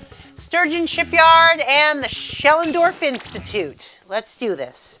 Sturgeon Shipyard and the Schellendorf Institute. Let's do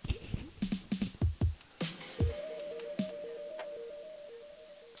this.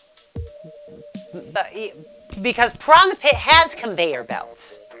 Because Piranha Pit has conveyor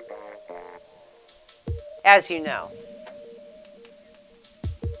belts. As you know.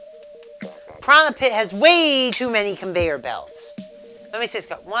 Piranha Pit has way too many conveyor belts. Let me see, it's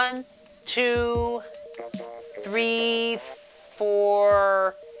got 1, 2, 3,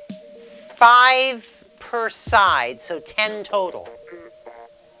 4, 5 per side, so 10 total.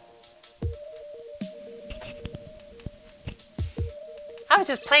 I was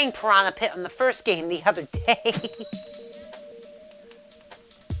just playing Piranha Pit on the first game the other day.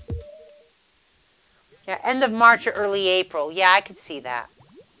 Yeah, end of March or early April. Yeah, I could see that.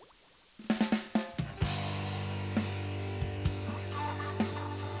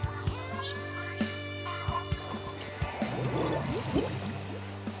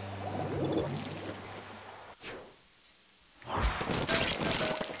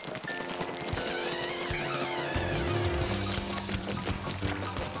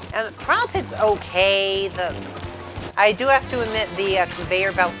 And the Piranha Pit's okay. I do have to admit the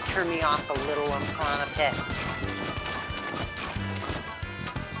conveyor belts turn me off a little on Piranha Pit.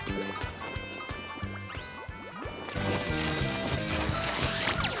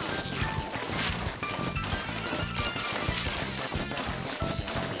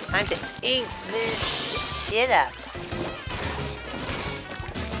 Time to ink this shit up.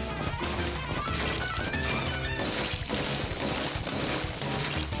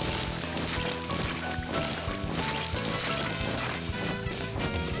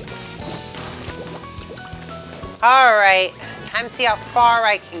 Alright, time to see how far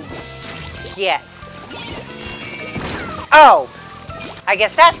I can get. Oh! I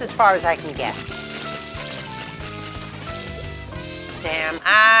guess that's as far as I can get. Damn,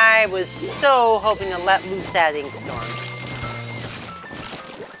 I was so hoping to let loose that ink storm.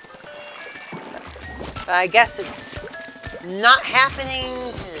 But I guess it's not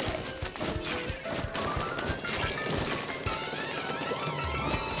happening today.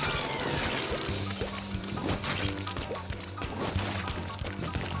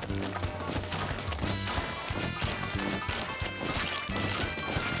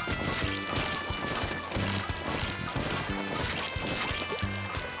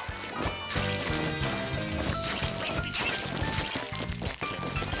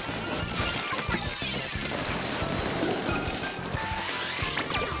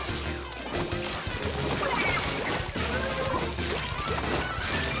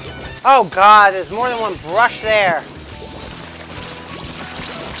 Oh god, there's more than one brush there.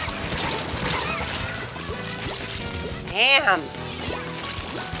 Damn.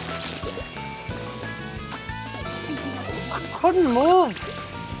 I couldn't move.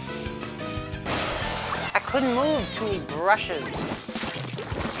 I couldn't move, too many brushes.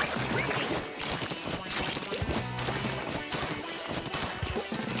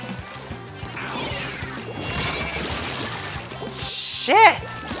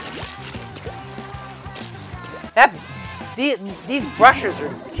 Shit! These brushes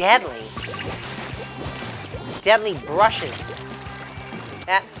are deadly. Deadly brushes.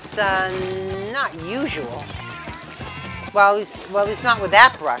 That's not usual. Well, at least not with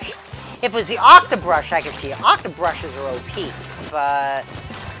that brush. If it was the Octobrush, I could see it. Octobrushes are OP, but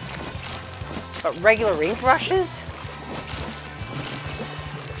regular ink brushes?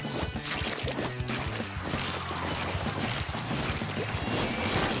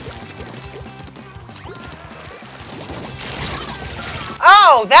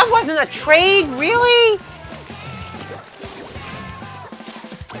 Oh, that wasn't a trade, really?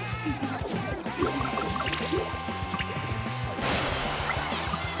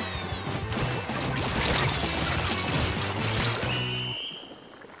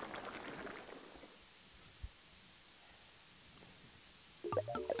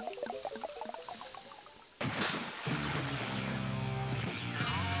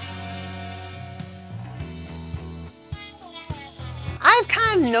 I've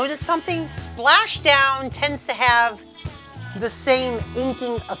kind of noticed something. Splashdown tends to have the same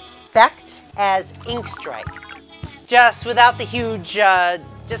inking effect as Ink Strike, just without the huge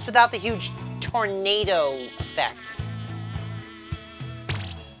tornado effect.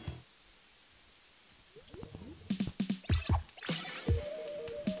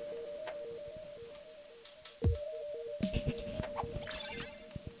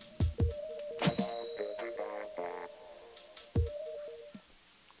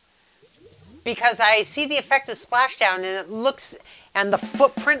 Because I see the effect of splashdown, and it looks, and the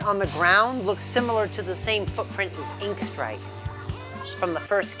footprint on the ground looks similar to the same footprint as Ink Strike from the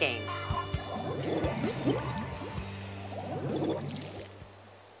first game.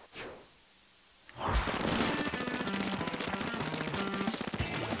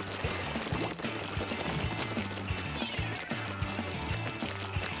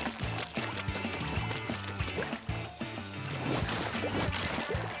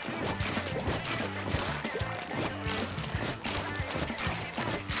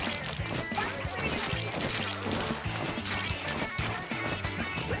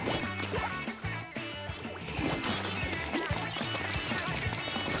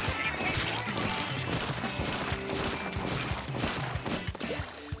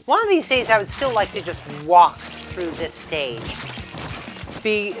 One of these days, I would still like to just walk through this stage,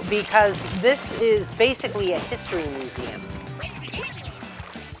 because this is basically a history museum.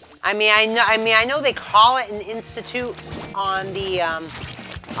 I know they call it an institute on the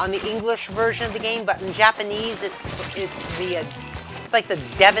English version of the game, but in Japanese, it's like the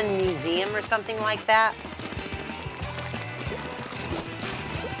Devon Museum or something like that.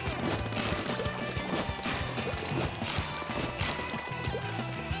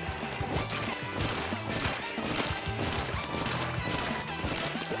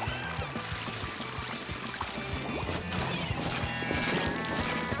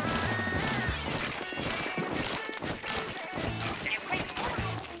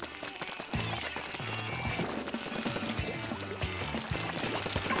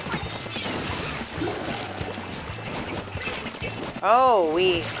 Oh,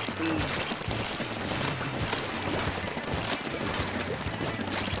 we...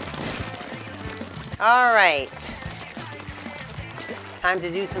 All right. Time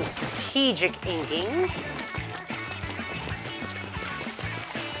to do some strategic inking.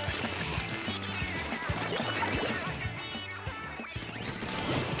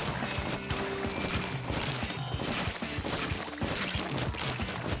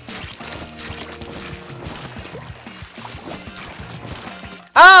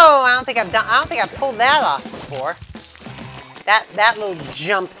 Oh, I don't think I've pulled that off before. That little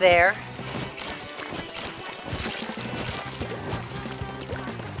jump there.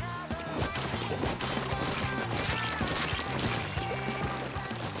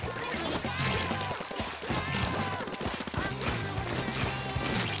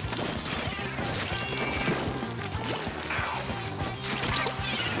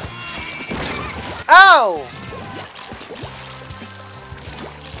 Oh!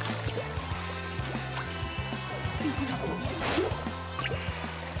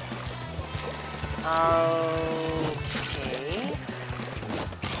 Okay.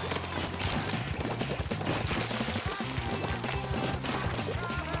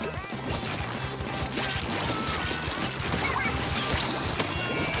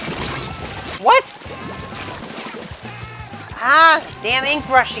 What? Ah, the damn ink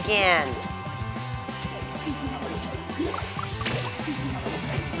brush again.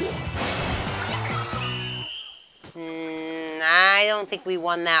 I don't think we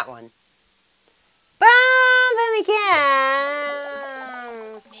won that one. But then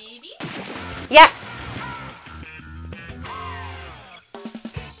again... Maybe? Yes!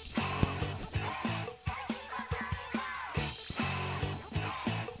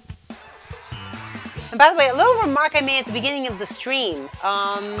 And by the way, a little remark I made at the beginning of the stream.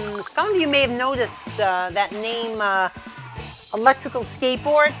 Some of you may have noticed that name, Electrical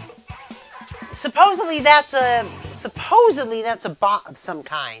Skateboard. Supposedly that's a bot of some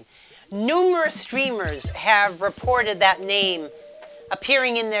kind. Numerous streamers have reported that name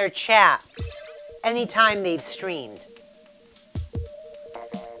appearing in their chat anytime they've streamed.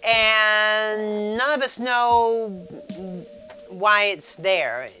 And none of us know why it's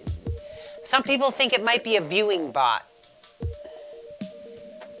there. Some people think it might be a viewing bot.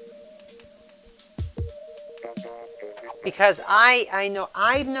 Because I know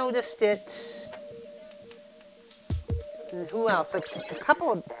I've noticed it. And who else? A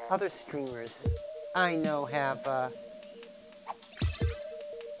couple of other streamers I know have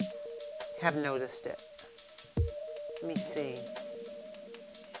noticed it. Let me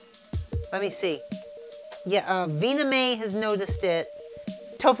see. Yeah, Vina May has noticed it.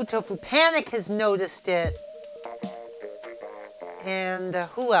 Tofu Tofu Panic has noticed it. And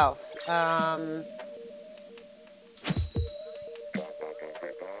who else?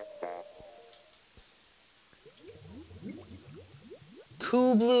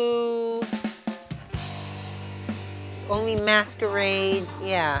 Coolblue, Only Masquerade,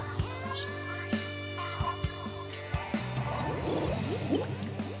 yeah.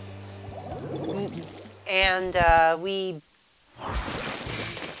 And we...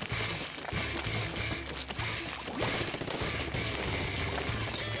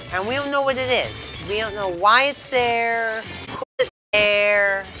 And we don't know what it is. We don't know why it's there, put it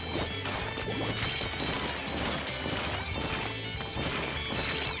there.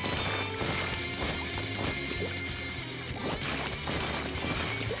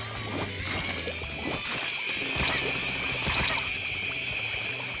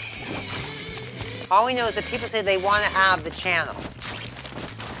 All we know is that people say they want to have the channel.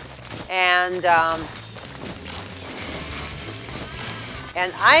 And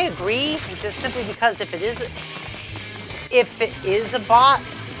I agree, just simply because if it is a bot,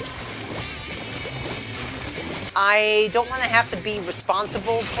 I don't want to have to be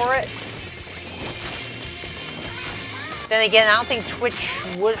responsible for it. Then again, I don't think Twitch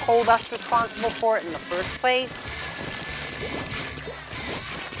would hold us responsible for it in the first place.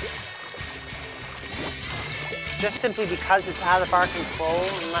 Just simply because it's out of our control,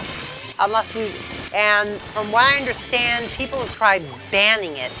 unless we... And from what I understand, people have tried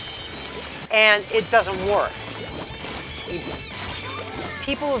banning it, and it doesn't work.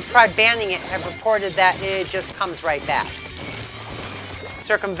 People who've tried banning it have reported that it just comes right back,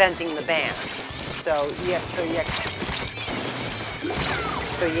 circumventing the ban. So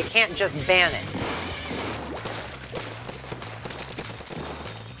you can't just ban it.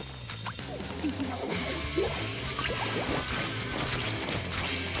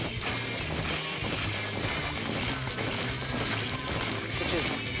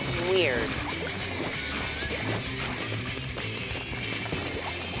 Weird.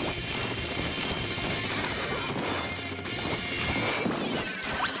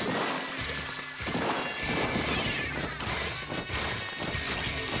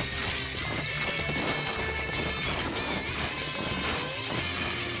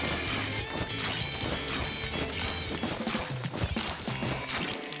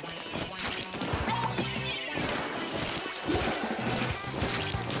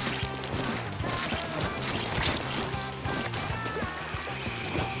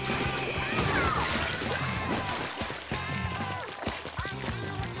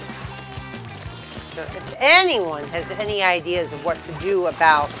 If anyone has any ideas of what to do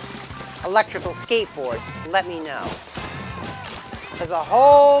about electrical skateboard, let me know. Because a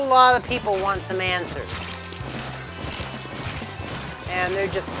whole lot of people want some answers. And they're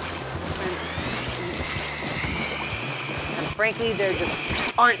just... And frankly, there just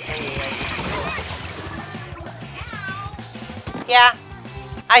aren't any right now. Yeah.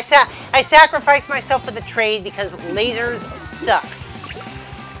 I sacrificed myself for the trade because lasers suck.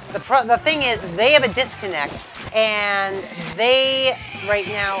 The thing is, they have a disconnect, and they, right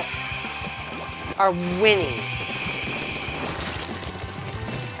now, are winning.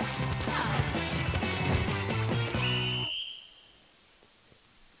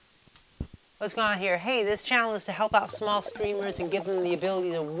 What's going on here? Hey, this channel is to help out small streamers and give them the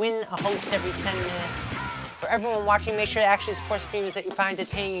ability to win a host every 10 minutes. For everyone watching, make sure to actually support streamers that you find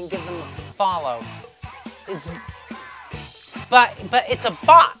entertaining and give them a follow. But it's a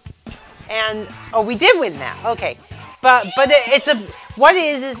bot. And, oh, we did win that. Okay. But it's a, what it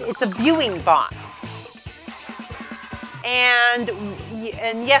is it's a viewing bot. And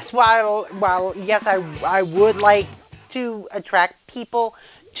yes, while yes, I would like to attract people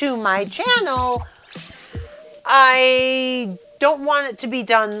to my channel, I don't want it to be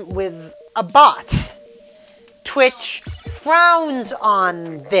done with a bot. Twitch frowns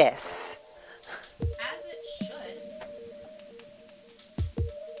on this.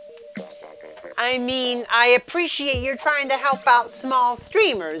 I mean, I appreciate you're trying to help out small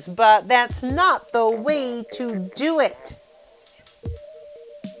streamers, but that's not the way to do it.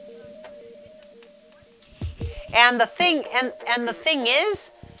 And the thing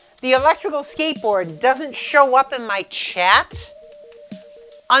is, the electrical skateboard doesn't show up in my chat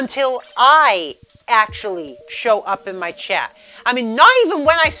until I actually show up in my chat. I mean, not even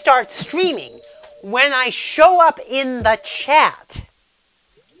when I start streaming, when I show up in the chat.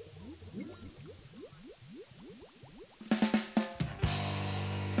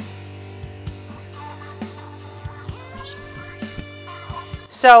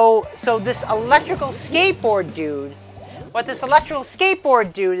 So this electrical skateboard dude, what this electrical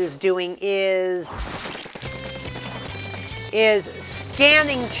skateboard dude is doing is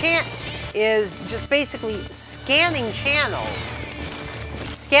just basically scanning channels,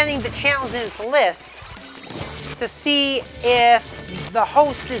 scanning the channels in its list to see if the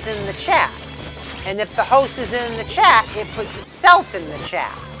host is in the chat. And if the host is in the chat, it puts itself in the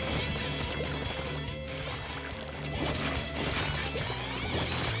chat.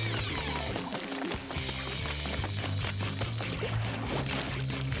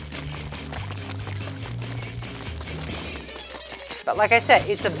 But like I said,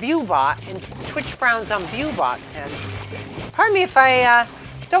 it's a view bot, and Twitch frowns on view bots, and pardon me if I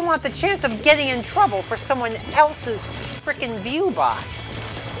don't want the chance of getting in trouble for someone else's frickin' view bot.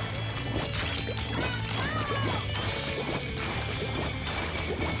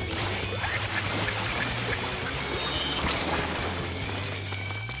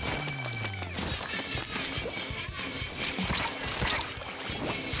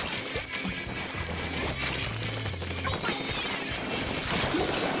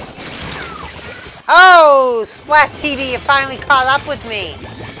 Oh, Splat TV, you finally caught up with me.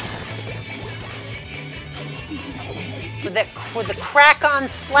 With the crack-on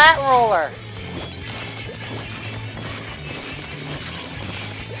Splat roller.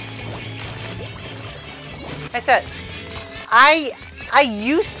 I said, I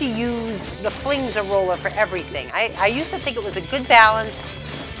used to use the Flingza roller for everything. I used to think it was a good balance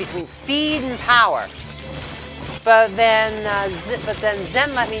between speed and power. But then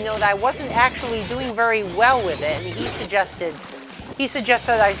Zen let me know that I wasn't actually doing very well with it, and he suggested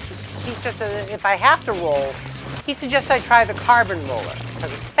if I have to roll, he suggested I try the carbon roller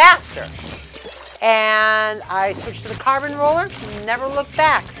because it's faster. And I switched to the carbon roller, never looked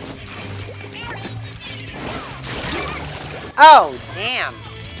back. Oh, damn.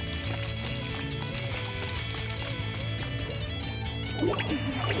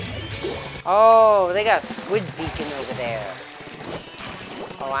 Oh, they got a squid beacon over there.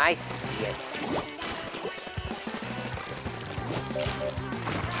 Oh, I see it.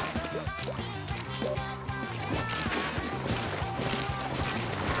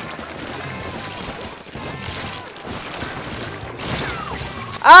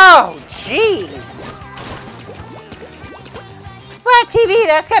 Oh, jeez. Splat TV,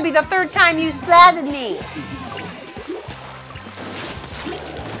 that's gotta be the third time you splatted me.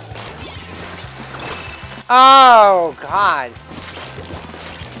 Oh, God.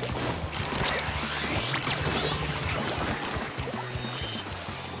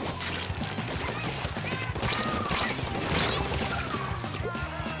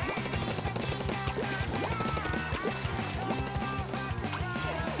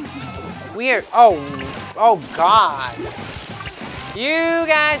 Weird. Oh, God. You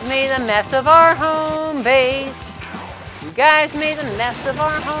guys made a mess of our home base. You guys made a mess of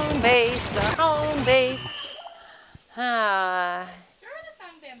our home base. Our home base. Do you remember the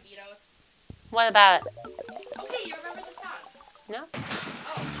song Bambitos? What about it? Okay, you remember the song? No? Oh.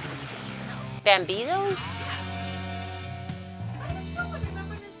 Bambitos? Yeah. Why does no one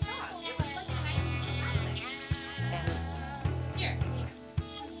remember this song? It was like a 90s classic. Here.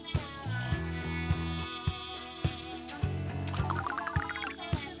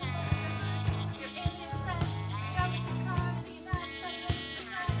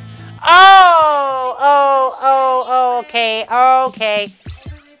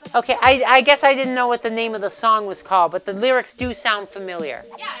 Okay, I guess I didn't know what the name of the song was called, but the lyrics do sound familiar.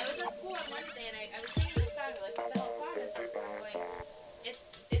 Yeah, I was at school on Wednesday and I was singing this song, like, what the hell song is this? And I'm like,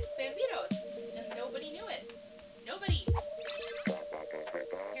 it's Bambitos, and nobody knew it. Nobody.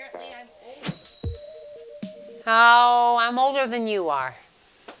 Apparently I'm old. Oh, I'm older than you are.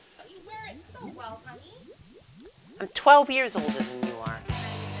 But you wear it so well, honey. I'm 12 years older than you are.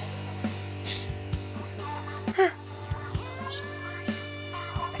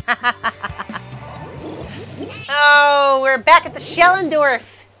 Oh, we're back at the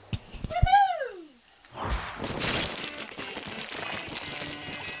Schellendorf.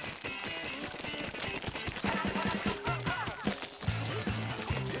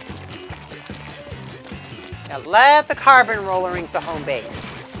 Now let the carbon roller ink the home base.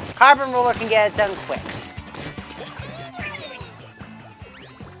 Carbon roller can get it done quick.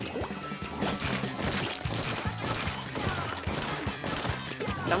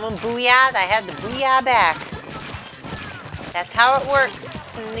 Someone booyah'd, I had to booyah back. That's how it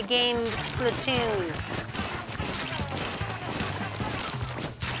works in the game Splatoon.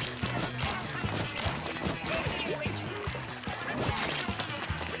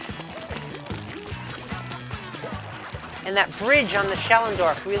 And that bridge on the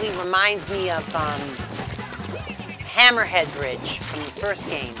Schellendorf really reminds me of Hammerhead Bridge from the first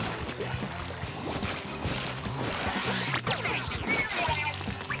game.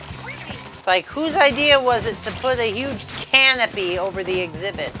 It's like, whose idea was it to put a huge canopy over the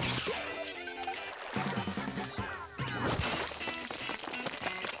exhibits?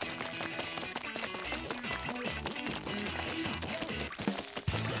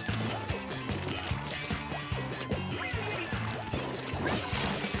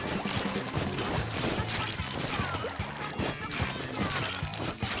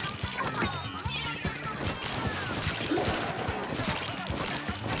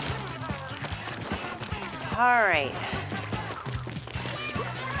 Alright.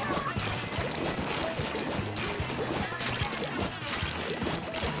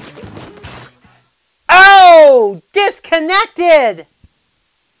 Oh! Disconnected!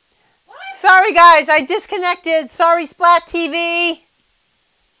 What? Sorry guys, I disconnected. Sorry Splat TV.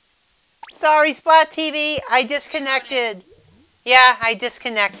 Sorry Splat TV, I disconnected. Yeah, I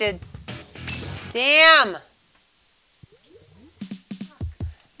disconnected. Damn.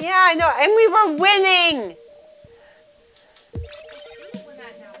 Yeah, I know, and we were winning. When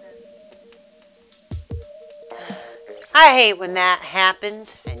that happens. I hate when that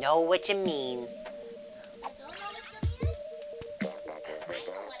happens. I know what you mean. Don't know what you mean? I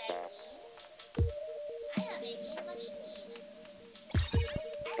know what I mean. I know maybe what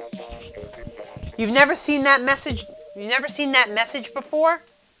you mean. You've never seen that message? You've never seen that message before?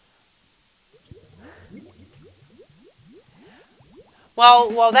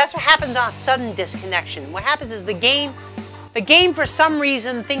 Well, that's what happens on a sudden disconnection. What happens is the game for some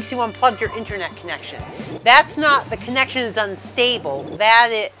reason thinks you unplugged your internet connection. That's not, the connection is unstable.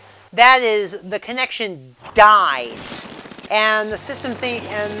 That is the connection died, and the system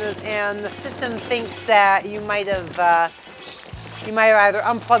the system thinks that you might have either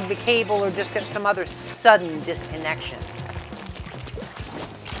unplugged the cable or just got some other sudden disconnection.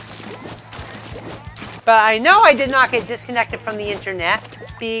 But I know I did not get disconnected from the internet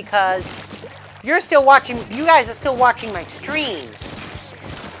because you're still watching, you guys are still watching my stream.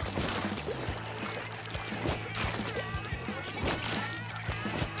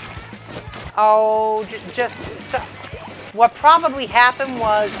 Oh, what probably happened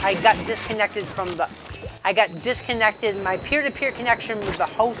was I got disconnected from my peer-to-peer connection with the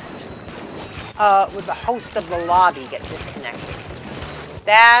host of the lobby got disconnected.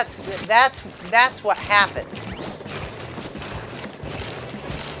 That's what happens.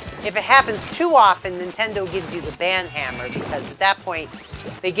 If it happens too often, Nintendo gives you the ban hammer, because at that point,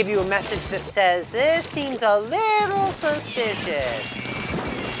 they give you a message that says, this seems a little suspicious.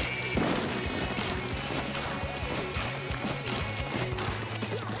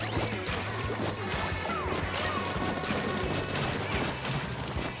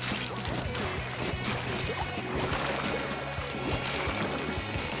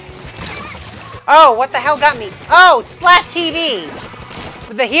 Oh, what the hell got me? Oh, Splat TV!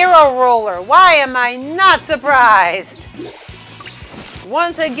 With the hero roller. Why am I not surprised?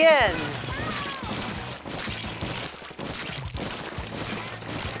 Once again.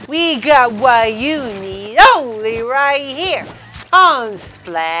 We got what you need only right here on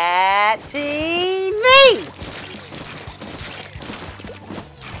Splat TV.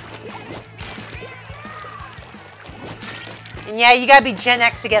 And yeah, you gotta be Gen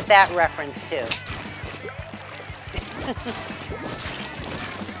X to get that reference too.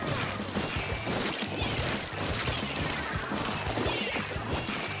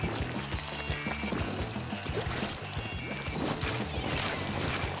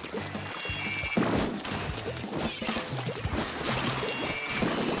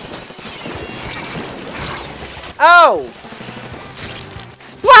 Oh!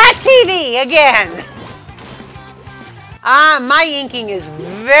 Splat TV again! My inking is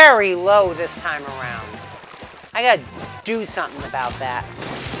very low this time around. I gotta do something about that.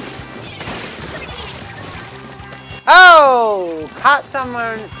 Oh! Caught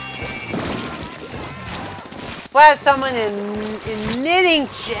someone... Splat someone in knitting...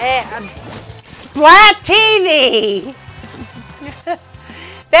 Splat TV!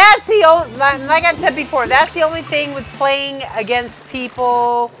 That's the only... Like I've said before, that's the only thing with playing against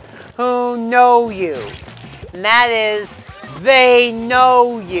people who know you. And that is, they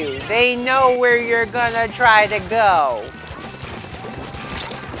know you. They know where you're gonna try to go.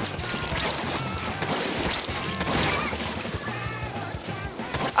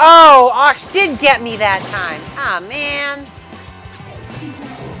 Oh, Osh did get me that time. Ah, man.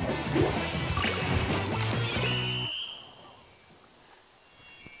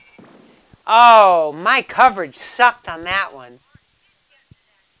 Oh, my coverage sucked on that one.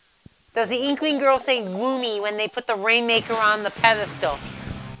 Does the Inkling girl say "woomy" when they put the Rainmaker on the pedestal?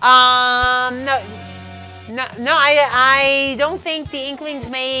 No, I don't think the Inklings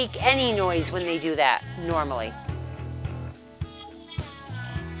make any noise when they do that, normally.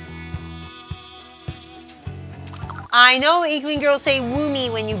 I know the Inkling girls say "woomy"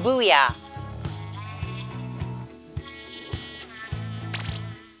 when you booyah.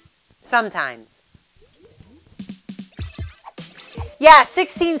 Sometimes. Yeah,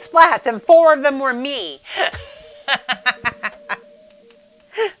 16 splats, and 4 of them were me.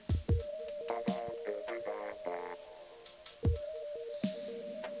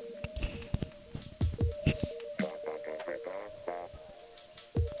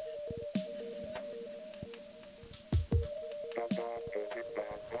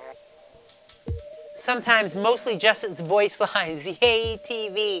 Sometimes mostly just its voice lines. Yay,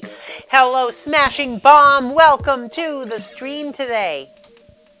 TV. Hello, Smashing Bomb. Welcome to the stream today.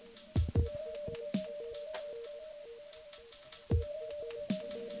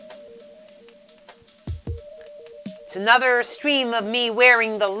 It's another stream of me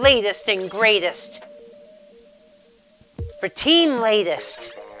wearing the latest and greatest for Team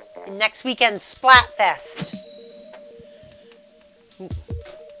Latest in next weekend's Splatfest.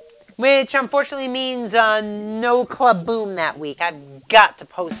 Which unfortunately means no Club Boom that week. I've got to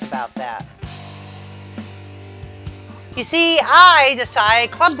post about that. You see, I decided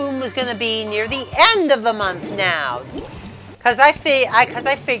Club Boom was going to be near the end of the month now. Because I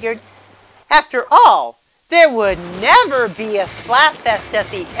figured, after all, there would never be a Splatfest at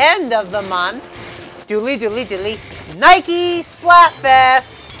the end of the month. Doodly doodly doodly. Nike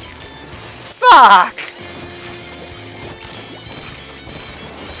Splatfest. Fuck.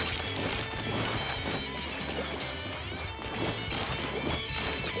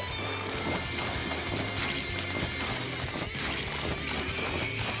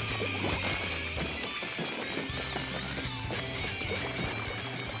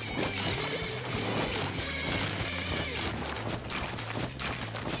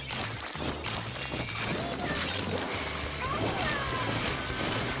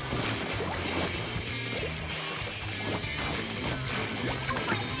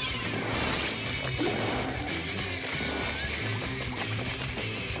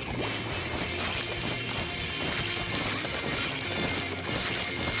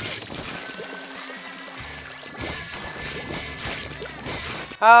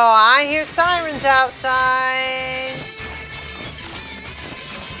 Oh, I hear sirens outside.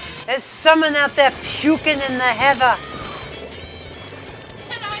 There's someone out there puking in the heather.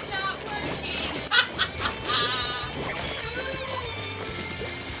 And I'm not working.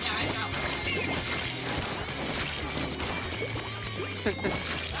 Yeah, I'm not working.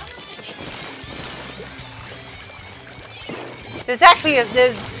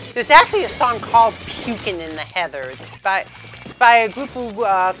 There's actually a song called "Pukin' in the Heather." It's by a group who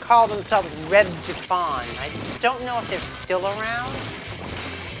call themselves Red Defon. I don't know if they're still around.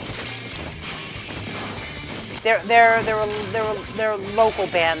 They're a local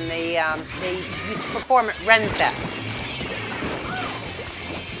band. They used to perform at Renfest.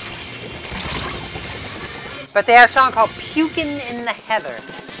 But they have a song called "Pukin' in the Heather."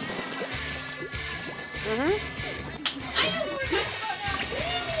 Mm-hmm. I know where we're talking about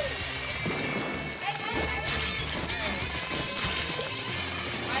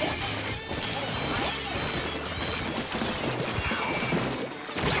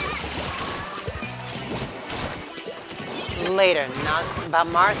Later, not about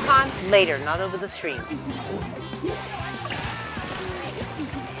MarsCon. Later, not over the stream.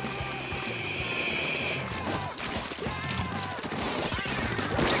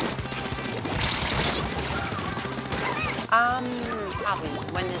 Probably.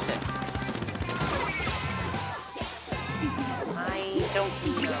 When is it? I don't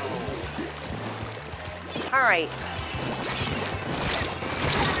know. All right.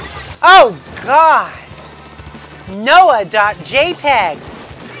 Oh God. Noah.jpg.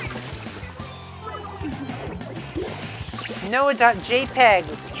 Noah.jpg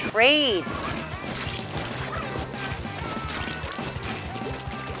with the trade.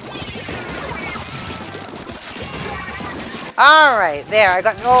 All right, there.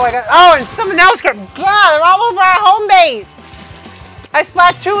 Oh, and someone else got. They're all over our home base. I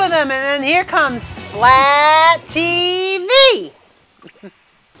splat 2 of them, and then here comes Splat TV.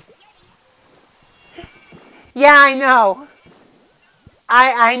 Yeah, I know.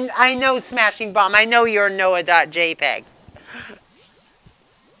 I know, Smashing Bomb. I know you're Noah.jpg.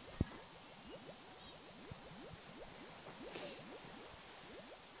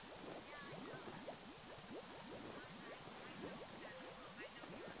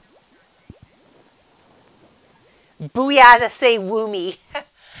 Booyah to say Woomy.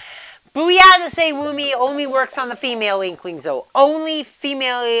 Booyah to say Woomy only works on the female Inklings, though. Only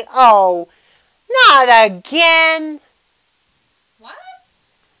female. Oh, not again. What?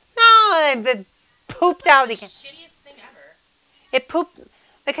 No, it pooped out again. Shittiest thing ever. It pooped.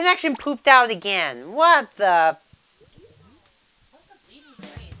 The connection pooped out again. What the? What the bleeding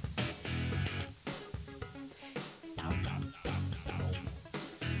Christ?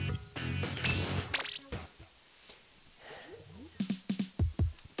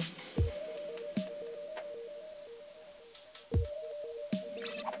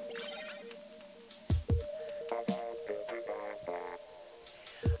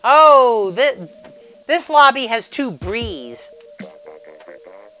 Oh, this lobby has 2 breeze.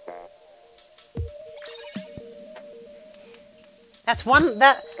 That's one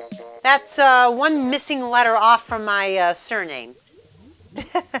missing letter off from my surname.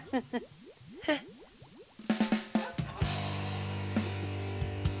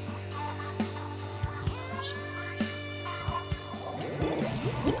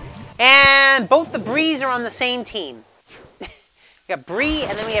 And both the Brees are on the same team. We got Bree,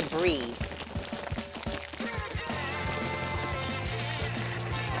 and then we have Bree.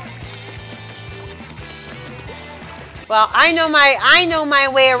 Well, I know my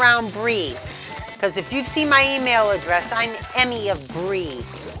way around Bree, because if you've seen my email address, I'm Emmy of Bree.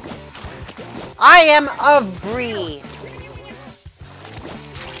 I am of Bree.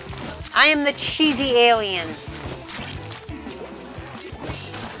 I am the cheesy alien.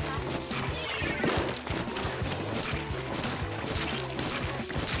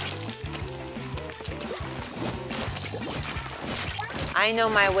 I know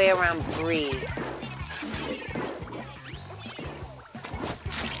my way around Bree.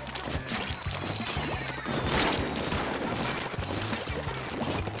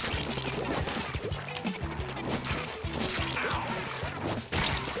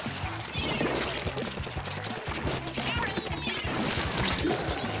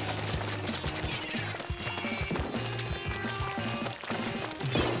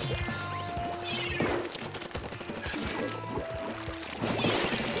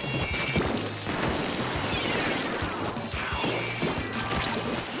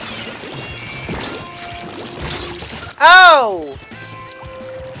 Oh!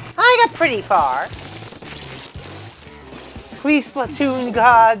 I got pretty far. Please, Splatoon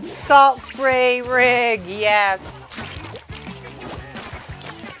gods, salt spray rig, yes.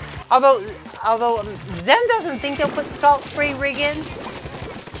 Although Zen doesn't think they'll put salt spray rig in,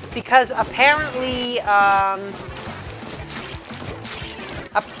 because apparently,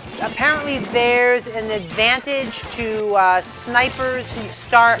 apparently there's an advantage to snipers who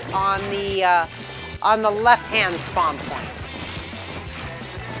start on the left-hand spawn point.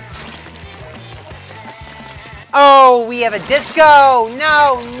 Oh, we have a disco!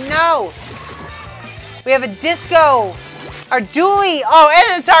 No, no! We have a disco! Our dually! Oh,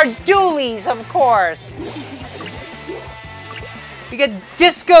 and it's our dualies, of course! We got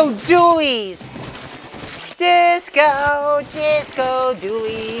disco dualies! Disco, disco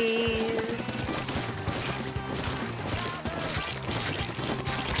dualies!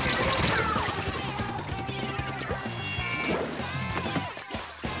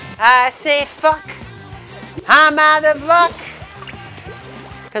 I say fuck, I'm out of luck,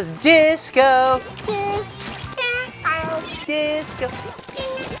 'cause disco, disco, disco,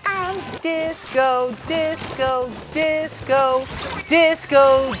 disco, disco, disco,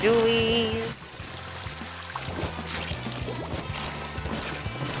 disco dualies.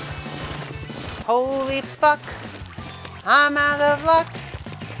 Holy fuck, I'm out of luck,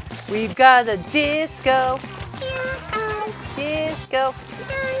 we've got a disco, disco.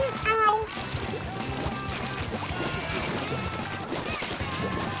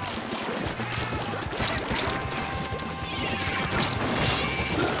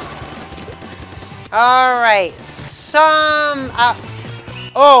 Alright,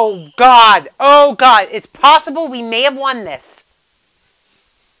 oh god, it's possible we may have won this.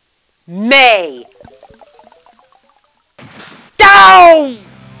 May. Down!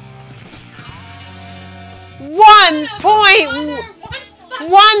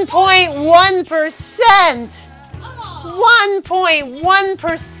 1.1%!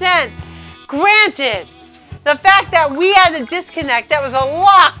 1.1%! Granted, the fact that we had a disconnect, that was a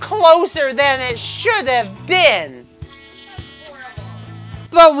lot closer than it should have been. That's horrible.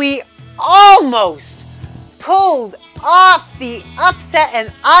 But we almost pulled off the upset,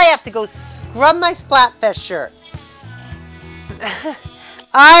 and I have to go scrub my Splatfest shirt.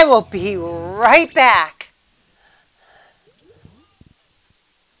 I will be right back.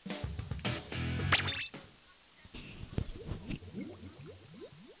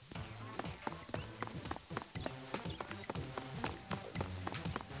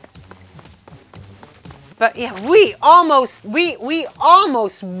 But yeah, we almost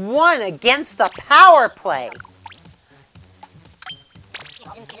won against the power play.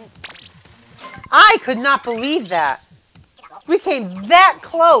 I could not believe that. We came that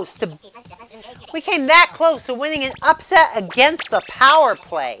close to winning an upset against the power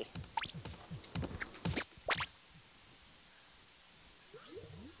play.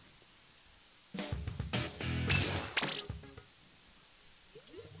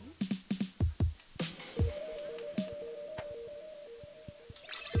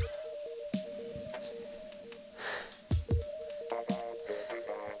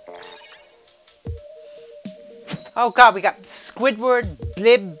 Oh god, we got Squidward,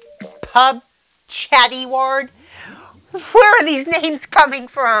 Blib, Pub, Chattyward. Where are these names coming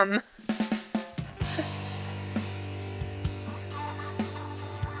from?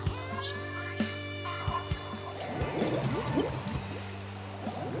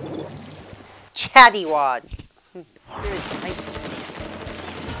 Chattywad. Seriously.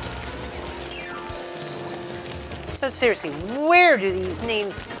 But seriously, where do these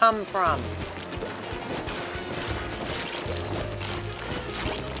names come from?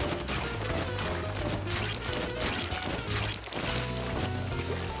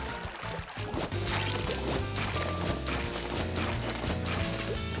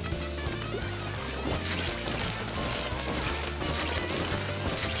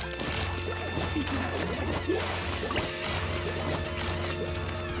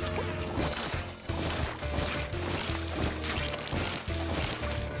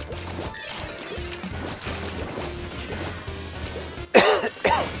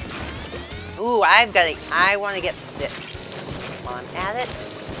 Ooh, I want to get this while I'm at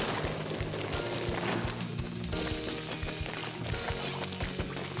it.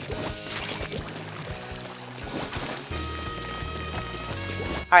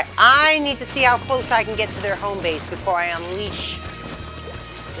 Alright, I need to see how close I can get to their home base before I unleash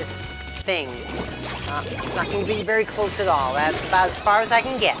this thing. It's not going to be very close at all. That's about as far as I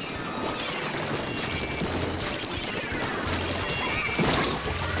can get.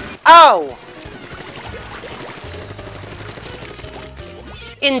 Oh!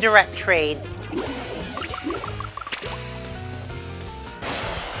 Indirect trade.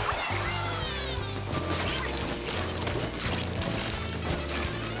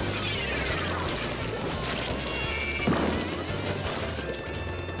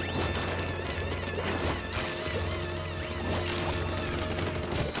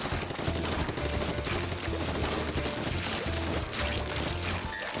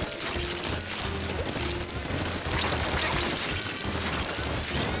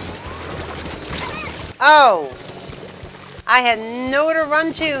 Oh! I had nowhere to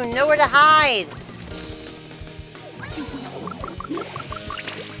run to, nowhere to hide.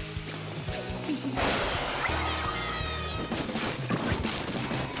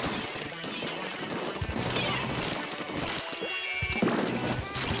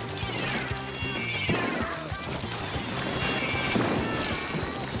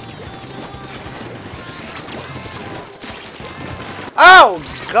 Oh,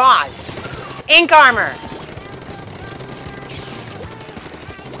 God! Ink armor!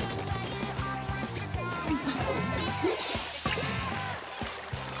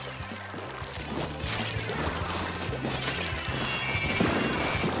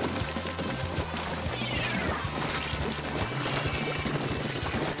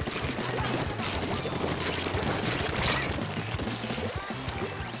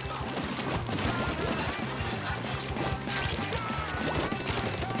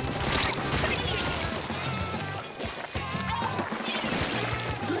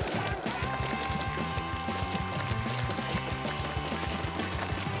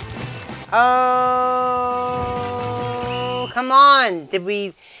 Oh, come on. Did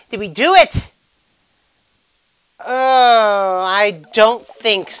we do it? Oh, I don't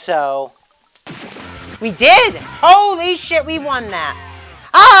think so. We did. Holy shit, we won that.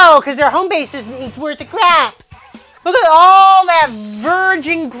 Oh, because their home base isn't worth a crap. Look at all that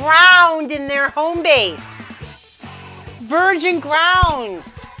virgin ground in their home base. Virgin ground.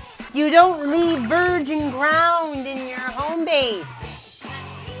 You don't leave virgin ground in your home base.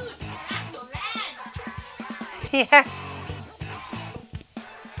 Yes.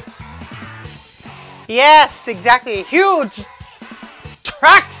 Yes, exactly. Huge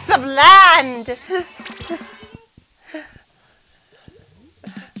tracts of land.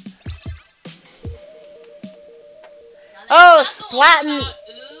 Oh, Splat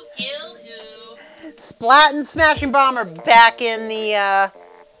and Smashing Bomb are back in the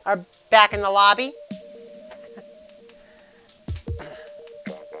lobby.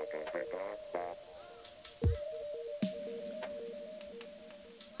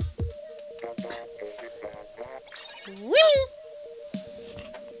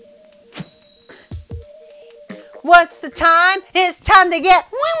 What's the time? It's time to get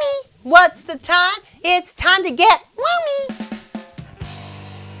woomy. What's the time? It's time to get woomy.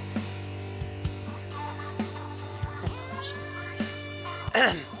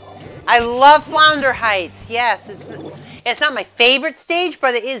 I love Flounder Heights. Yes, it's not my favorite stage,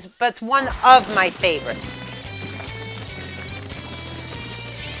 but it's one of my favorites.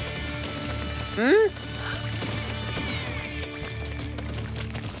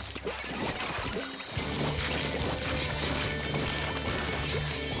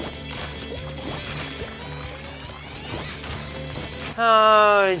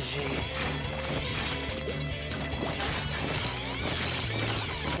 Oh, jeez.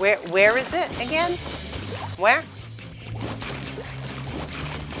 Where is it again? Where?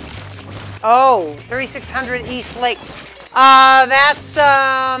 Oh, 3600 East Lake. That's,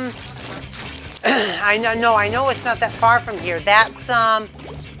 I know it's not that far from here. That's, actually,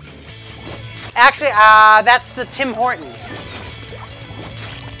 that's the Tim Hortons.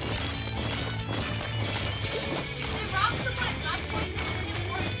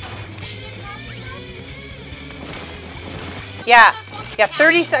 Yeah,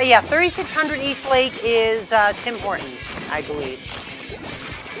 3600 East Lake is, Tim Hortons, I believe.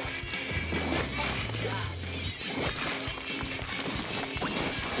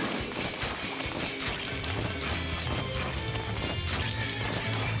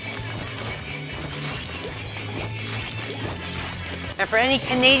 And for any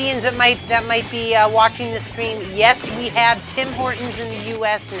Canadians that might be watching this stream, yes, we have Tim Hortons in the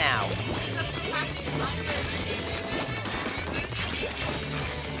U.S. now.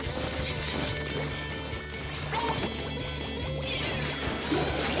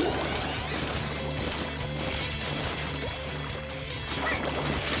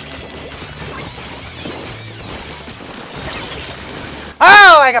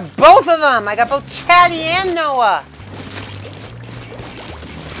 Oh, I got both of them! I got both Chatty and Noah!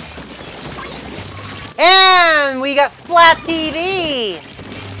 And we got Splat TV!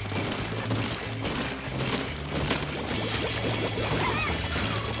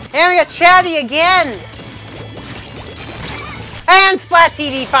 And we got Chatty again! And Splat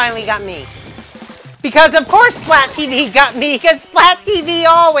TV finally got me. Because of course Splat TV got me, because Splat TV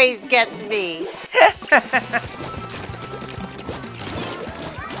always gets me.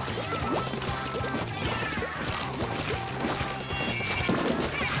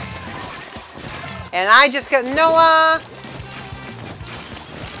 And I just got Noah.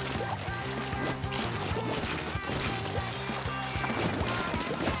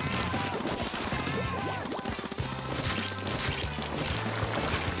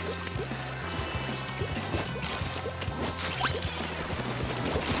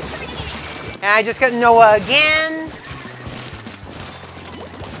 And I just got Noah again.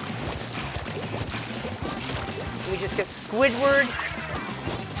 We just get Squidward.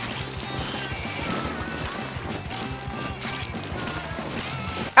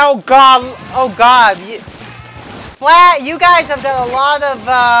 Oh God, Splat, you guys have got a lot of,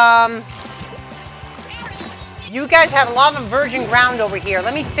 you guys have a lot of virgin ground over here.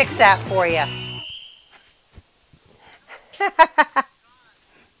 Let me fix that for you.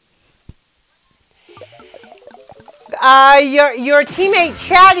 Your teammate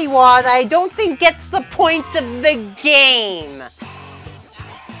Chattywad, I don't think gets the point of the game.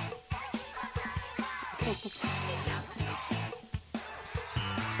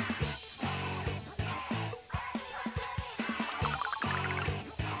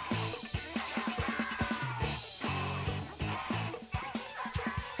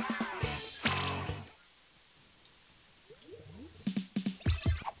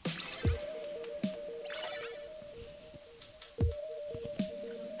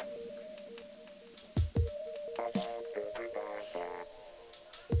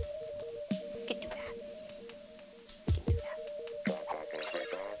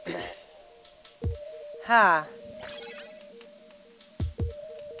 Huh.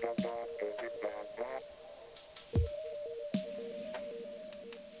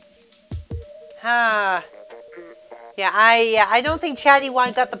 Huh. Yeah, I don't think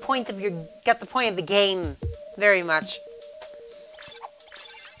Chattywad got the point of the game very much.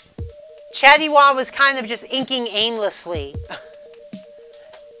 Chattywad was kind of just inking aimlessly.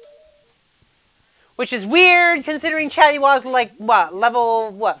 Which is weird considering Chattywad's like what,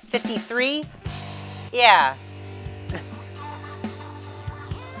 level 53? Yeah.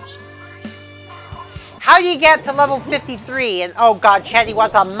 How do you get to level 53? And oh God,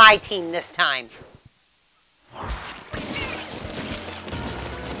 Chattywad's on my team this time.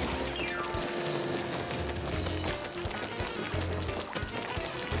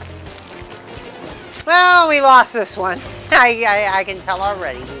 Well, we lost this one. I can tell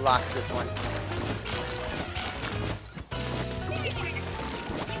already we lost this one.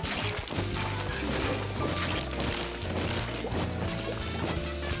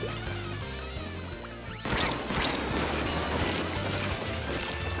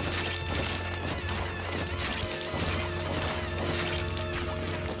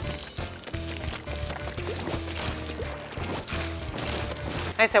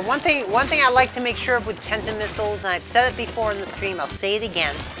 Like I said, one thing I like to make sure of with Tenta missiles, and I've said it before in the stream, I'll say it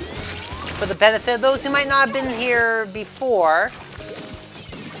again, for the benefit of those who might not have been here before,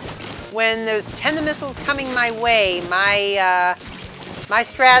 when there's 10 missiles coming my way, my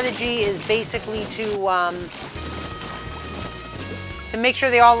strategy is basically to make sure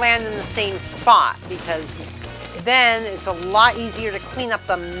they all land in the same spot, because then it's a lot easier to clean up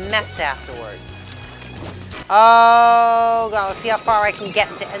the mess afterward. Oh god, let's see how far I can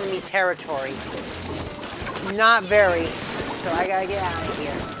get into enemy territory. Not very, so I gotta get out of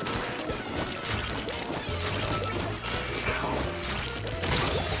here.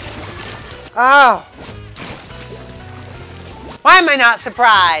 Oh! Why am I not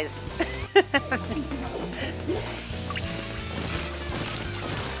surprised?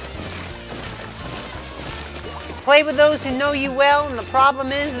 Play with those who know you well, and the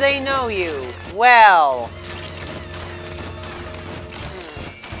problem is they know you well.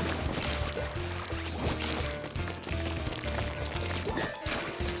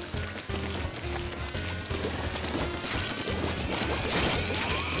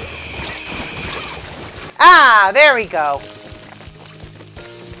 Ah, there we go.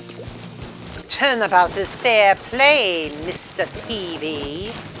 Turnabout is fair play, Mr.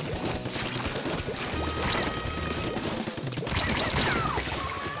 TV.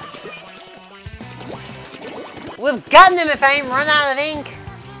 We've gotten him if I ain't run out of ink.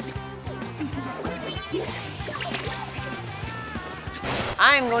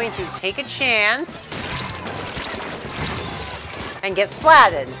 I'm going to take a chance and get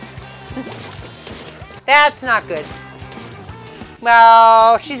splatted. That's not good.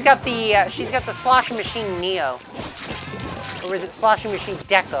 Well, she's got the sloshing machine Neo, or is it sloshing machine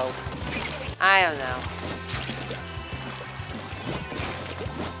Deco? I don't know.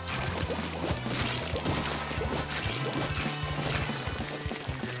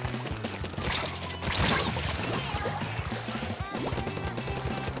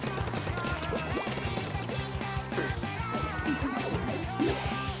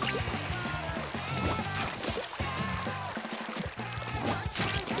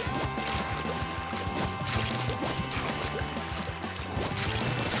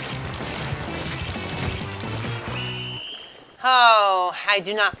 Oh, I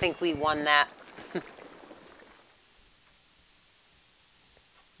do not think we won that.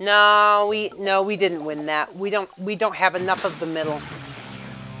 No, we didn't win that. We don't have enough of the middle.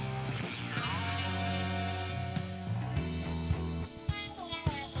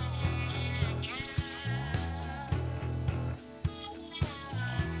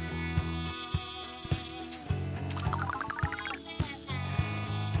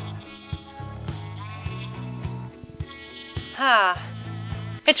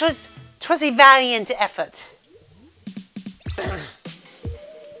 Twas a valiant effort.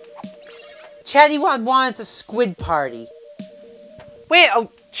 Chatty Wad wanted a squid party. Wait, oh,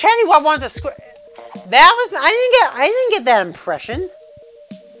 Chatty Wad wanted a squid. That was I didn't get that impression.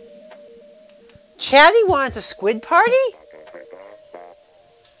 Chatty wanted a squid party?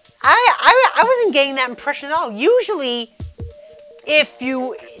 I wasn't getting that impression at all. Usually,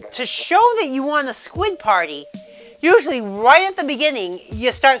 to show that you want a squid party, usually right at the beginning,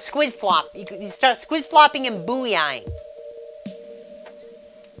 you start squid flop. You start squid flopping and booyahing.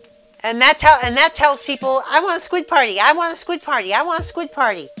 And that tells people, I want a squid party, I want a squid party, I want a squid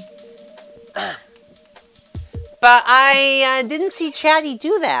party. But I didn't see Chatty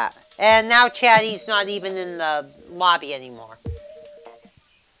do that. And now Chatty's not even in the lobby anymore.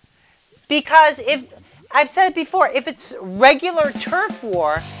 Because I've said it before, if it's regular turf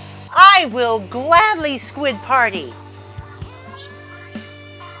war, I will gladly squid party.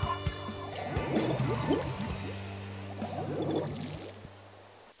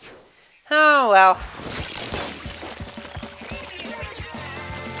 Oh, well.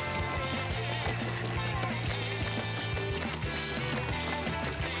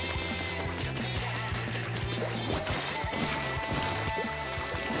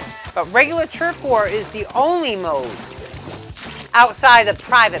 But regular turf war is the only mode outside of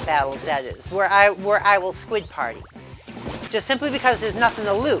private battles, that is, where I will squid party. Just simply because there's nothing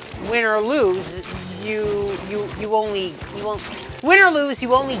to loot. Win or lose, you only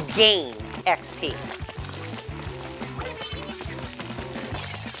gain XP.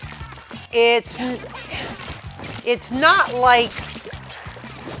 It's not like,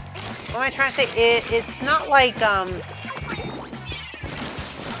 what am I trying to say? It's not like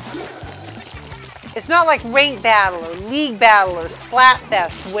it's not like rank battle or league battle or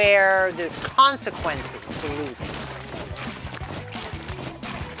Splatfest where there's consequences for losing.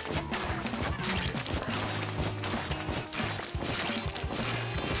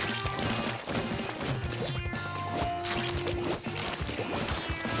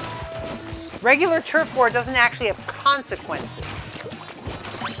 Regular turf war doesn't actually have consequences.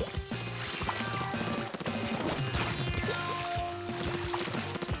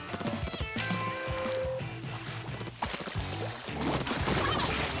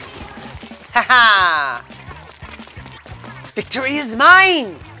 Ha! Victory is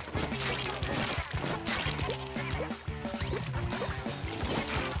mine!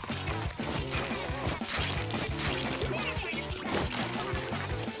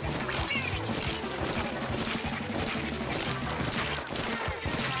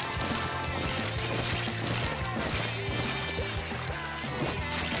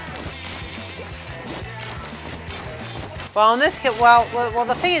 Well, in this case, well,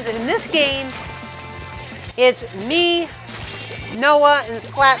 the thing is, in this game, it's me, Noah, and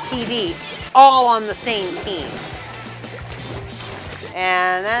Splat TV all on the same team.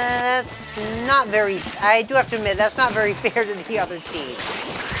 And that's not very, I do have to admit, that's not very fair to the other team.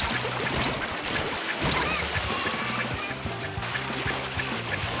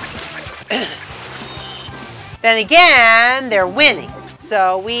 Then again, they're winning.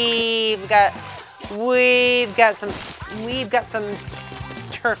 So we've got some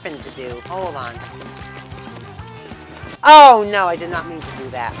turfing to do. Hold on. Oh no, I did not mean to do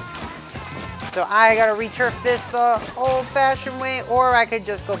that. So I gotta returf this the old-fashioned way, or I could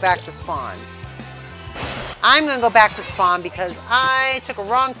just go back to spawn. I'm gonna go back to spawn because I took a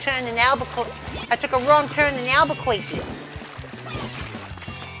wrong turn in Albuquerque.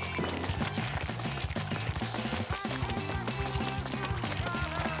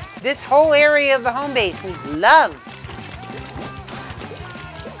 This whole area of the home base needs love.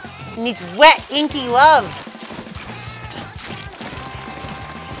 It needs wet, inky love.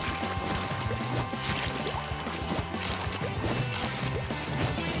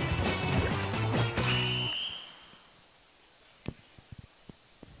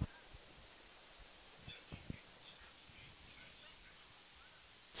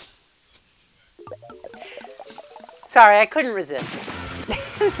 Sorry, I couldn't resist.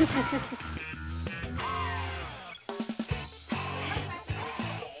 The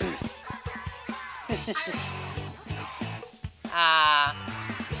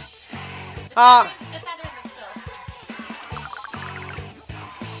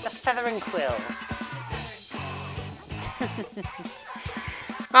feather and quill.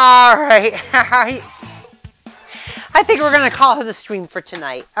 All right. I think we're gonna call it a stream for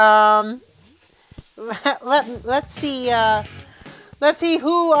tonight. Let's see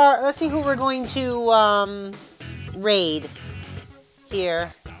who we're going to raid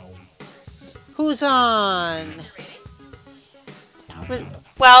here. Who's on?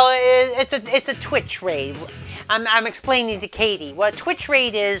 Well, it's a Twitch raid. I'm explaining to Katie what a Twitch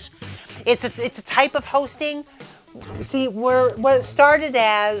raid is. It's a type of hosting. See, what it started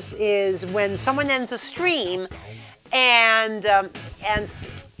as is when someone ends a stream, and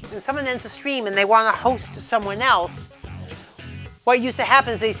someone ends a stream and they want to host someone else. What used to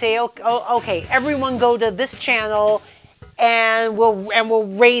happen is they say, okay, everyone go to this channel, and we'll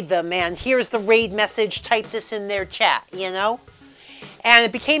raid them. And here's the raid message. Type this in their chat, you know. And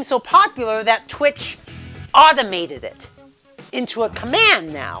it became so popular that Twitch automated it into a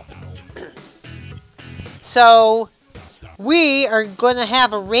command now. So we are going to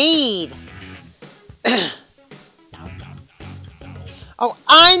have a raid. Oh,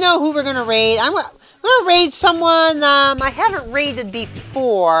 I know who we're going to raid. I'm going to raid someone I haven't raided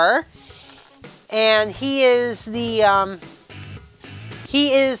before. And he is the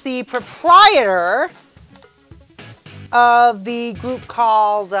proprietor of the group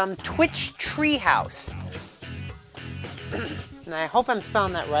called Twitch Treehouse. And I hope I'm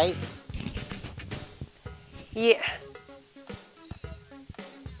spelling that right. Yeah.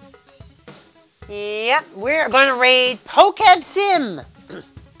 Yep, we're going to raid Pokev Sim.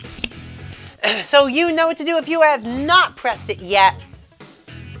 So you know what to do if you have not pressed it yet.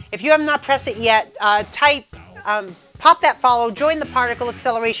 If you have not pressed it yet, pop that follow, join the Particle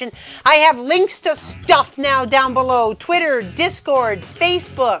Acceleration. I have links to stuff now down below. Twitter, Discord,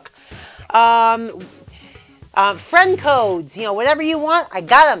 Facebook, friend codes, you know, whatever you want, I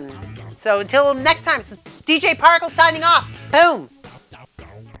got them. So until next time, this is DJ Particle signing off. Boom.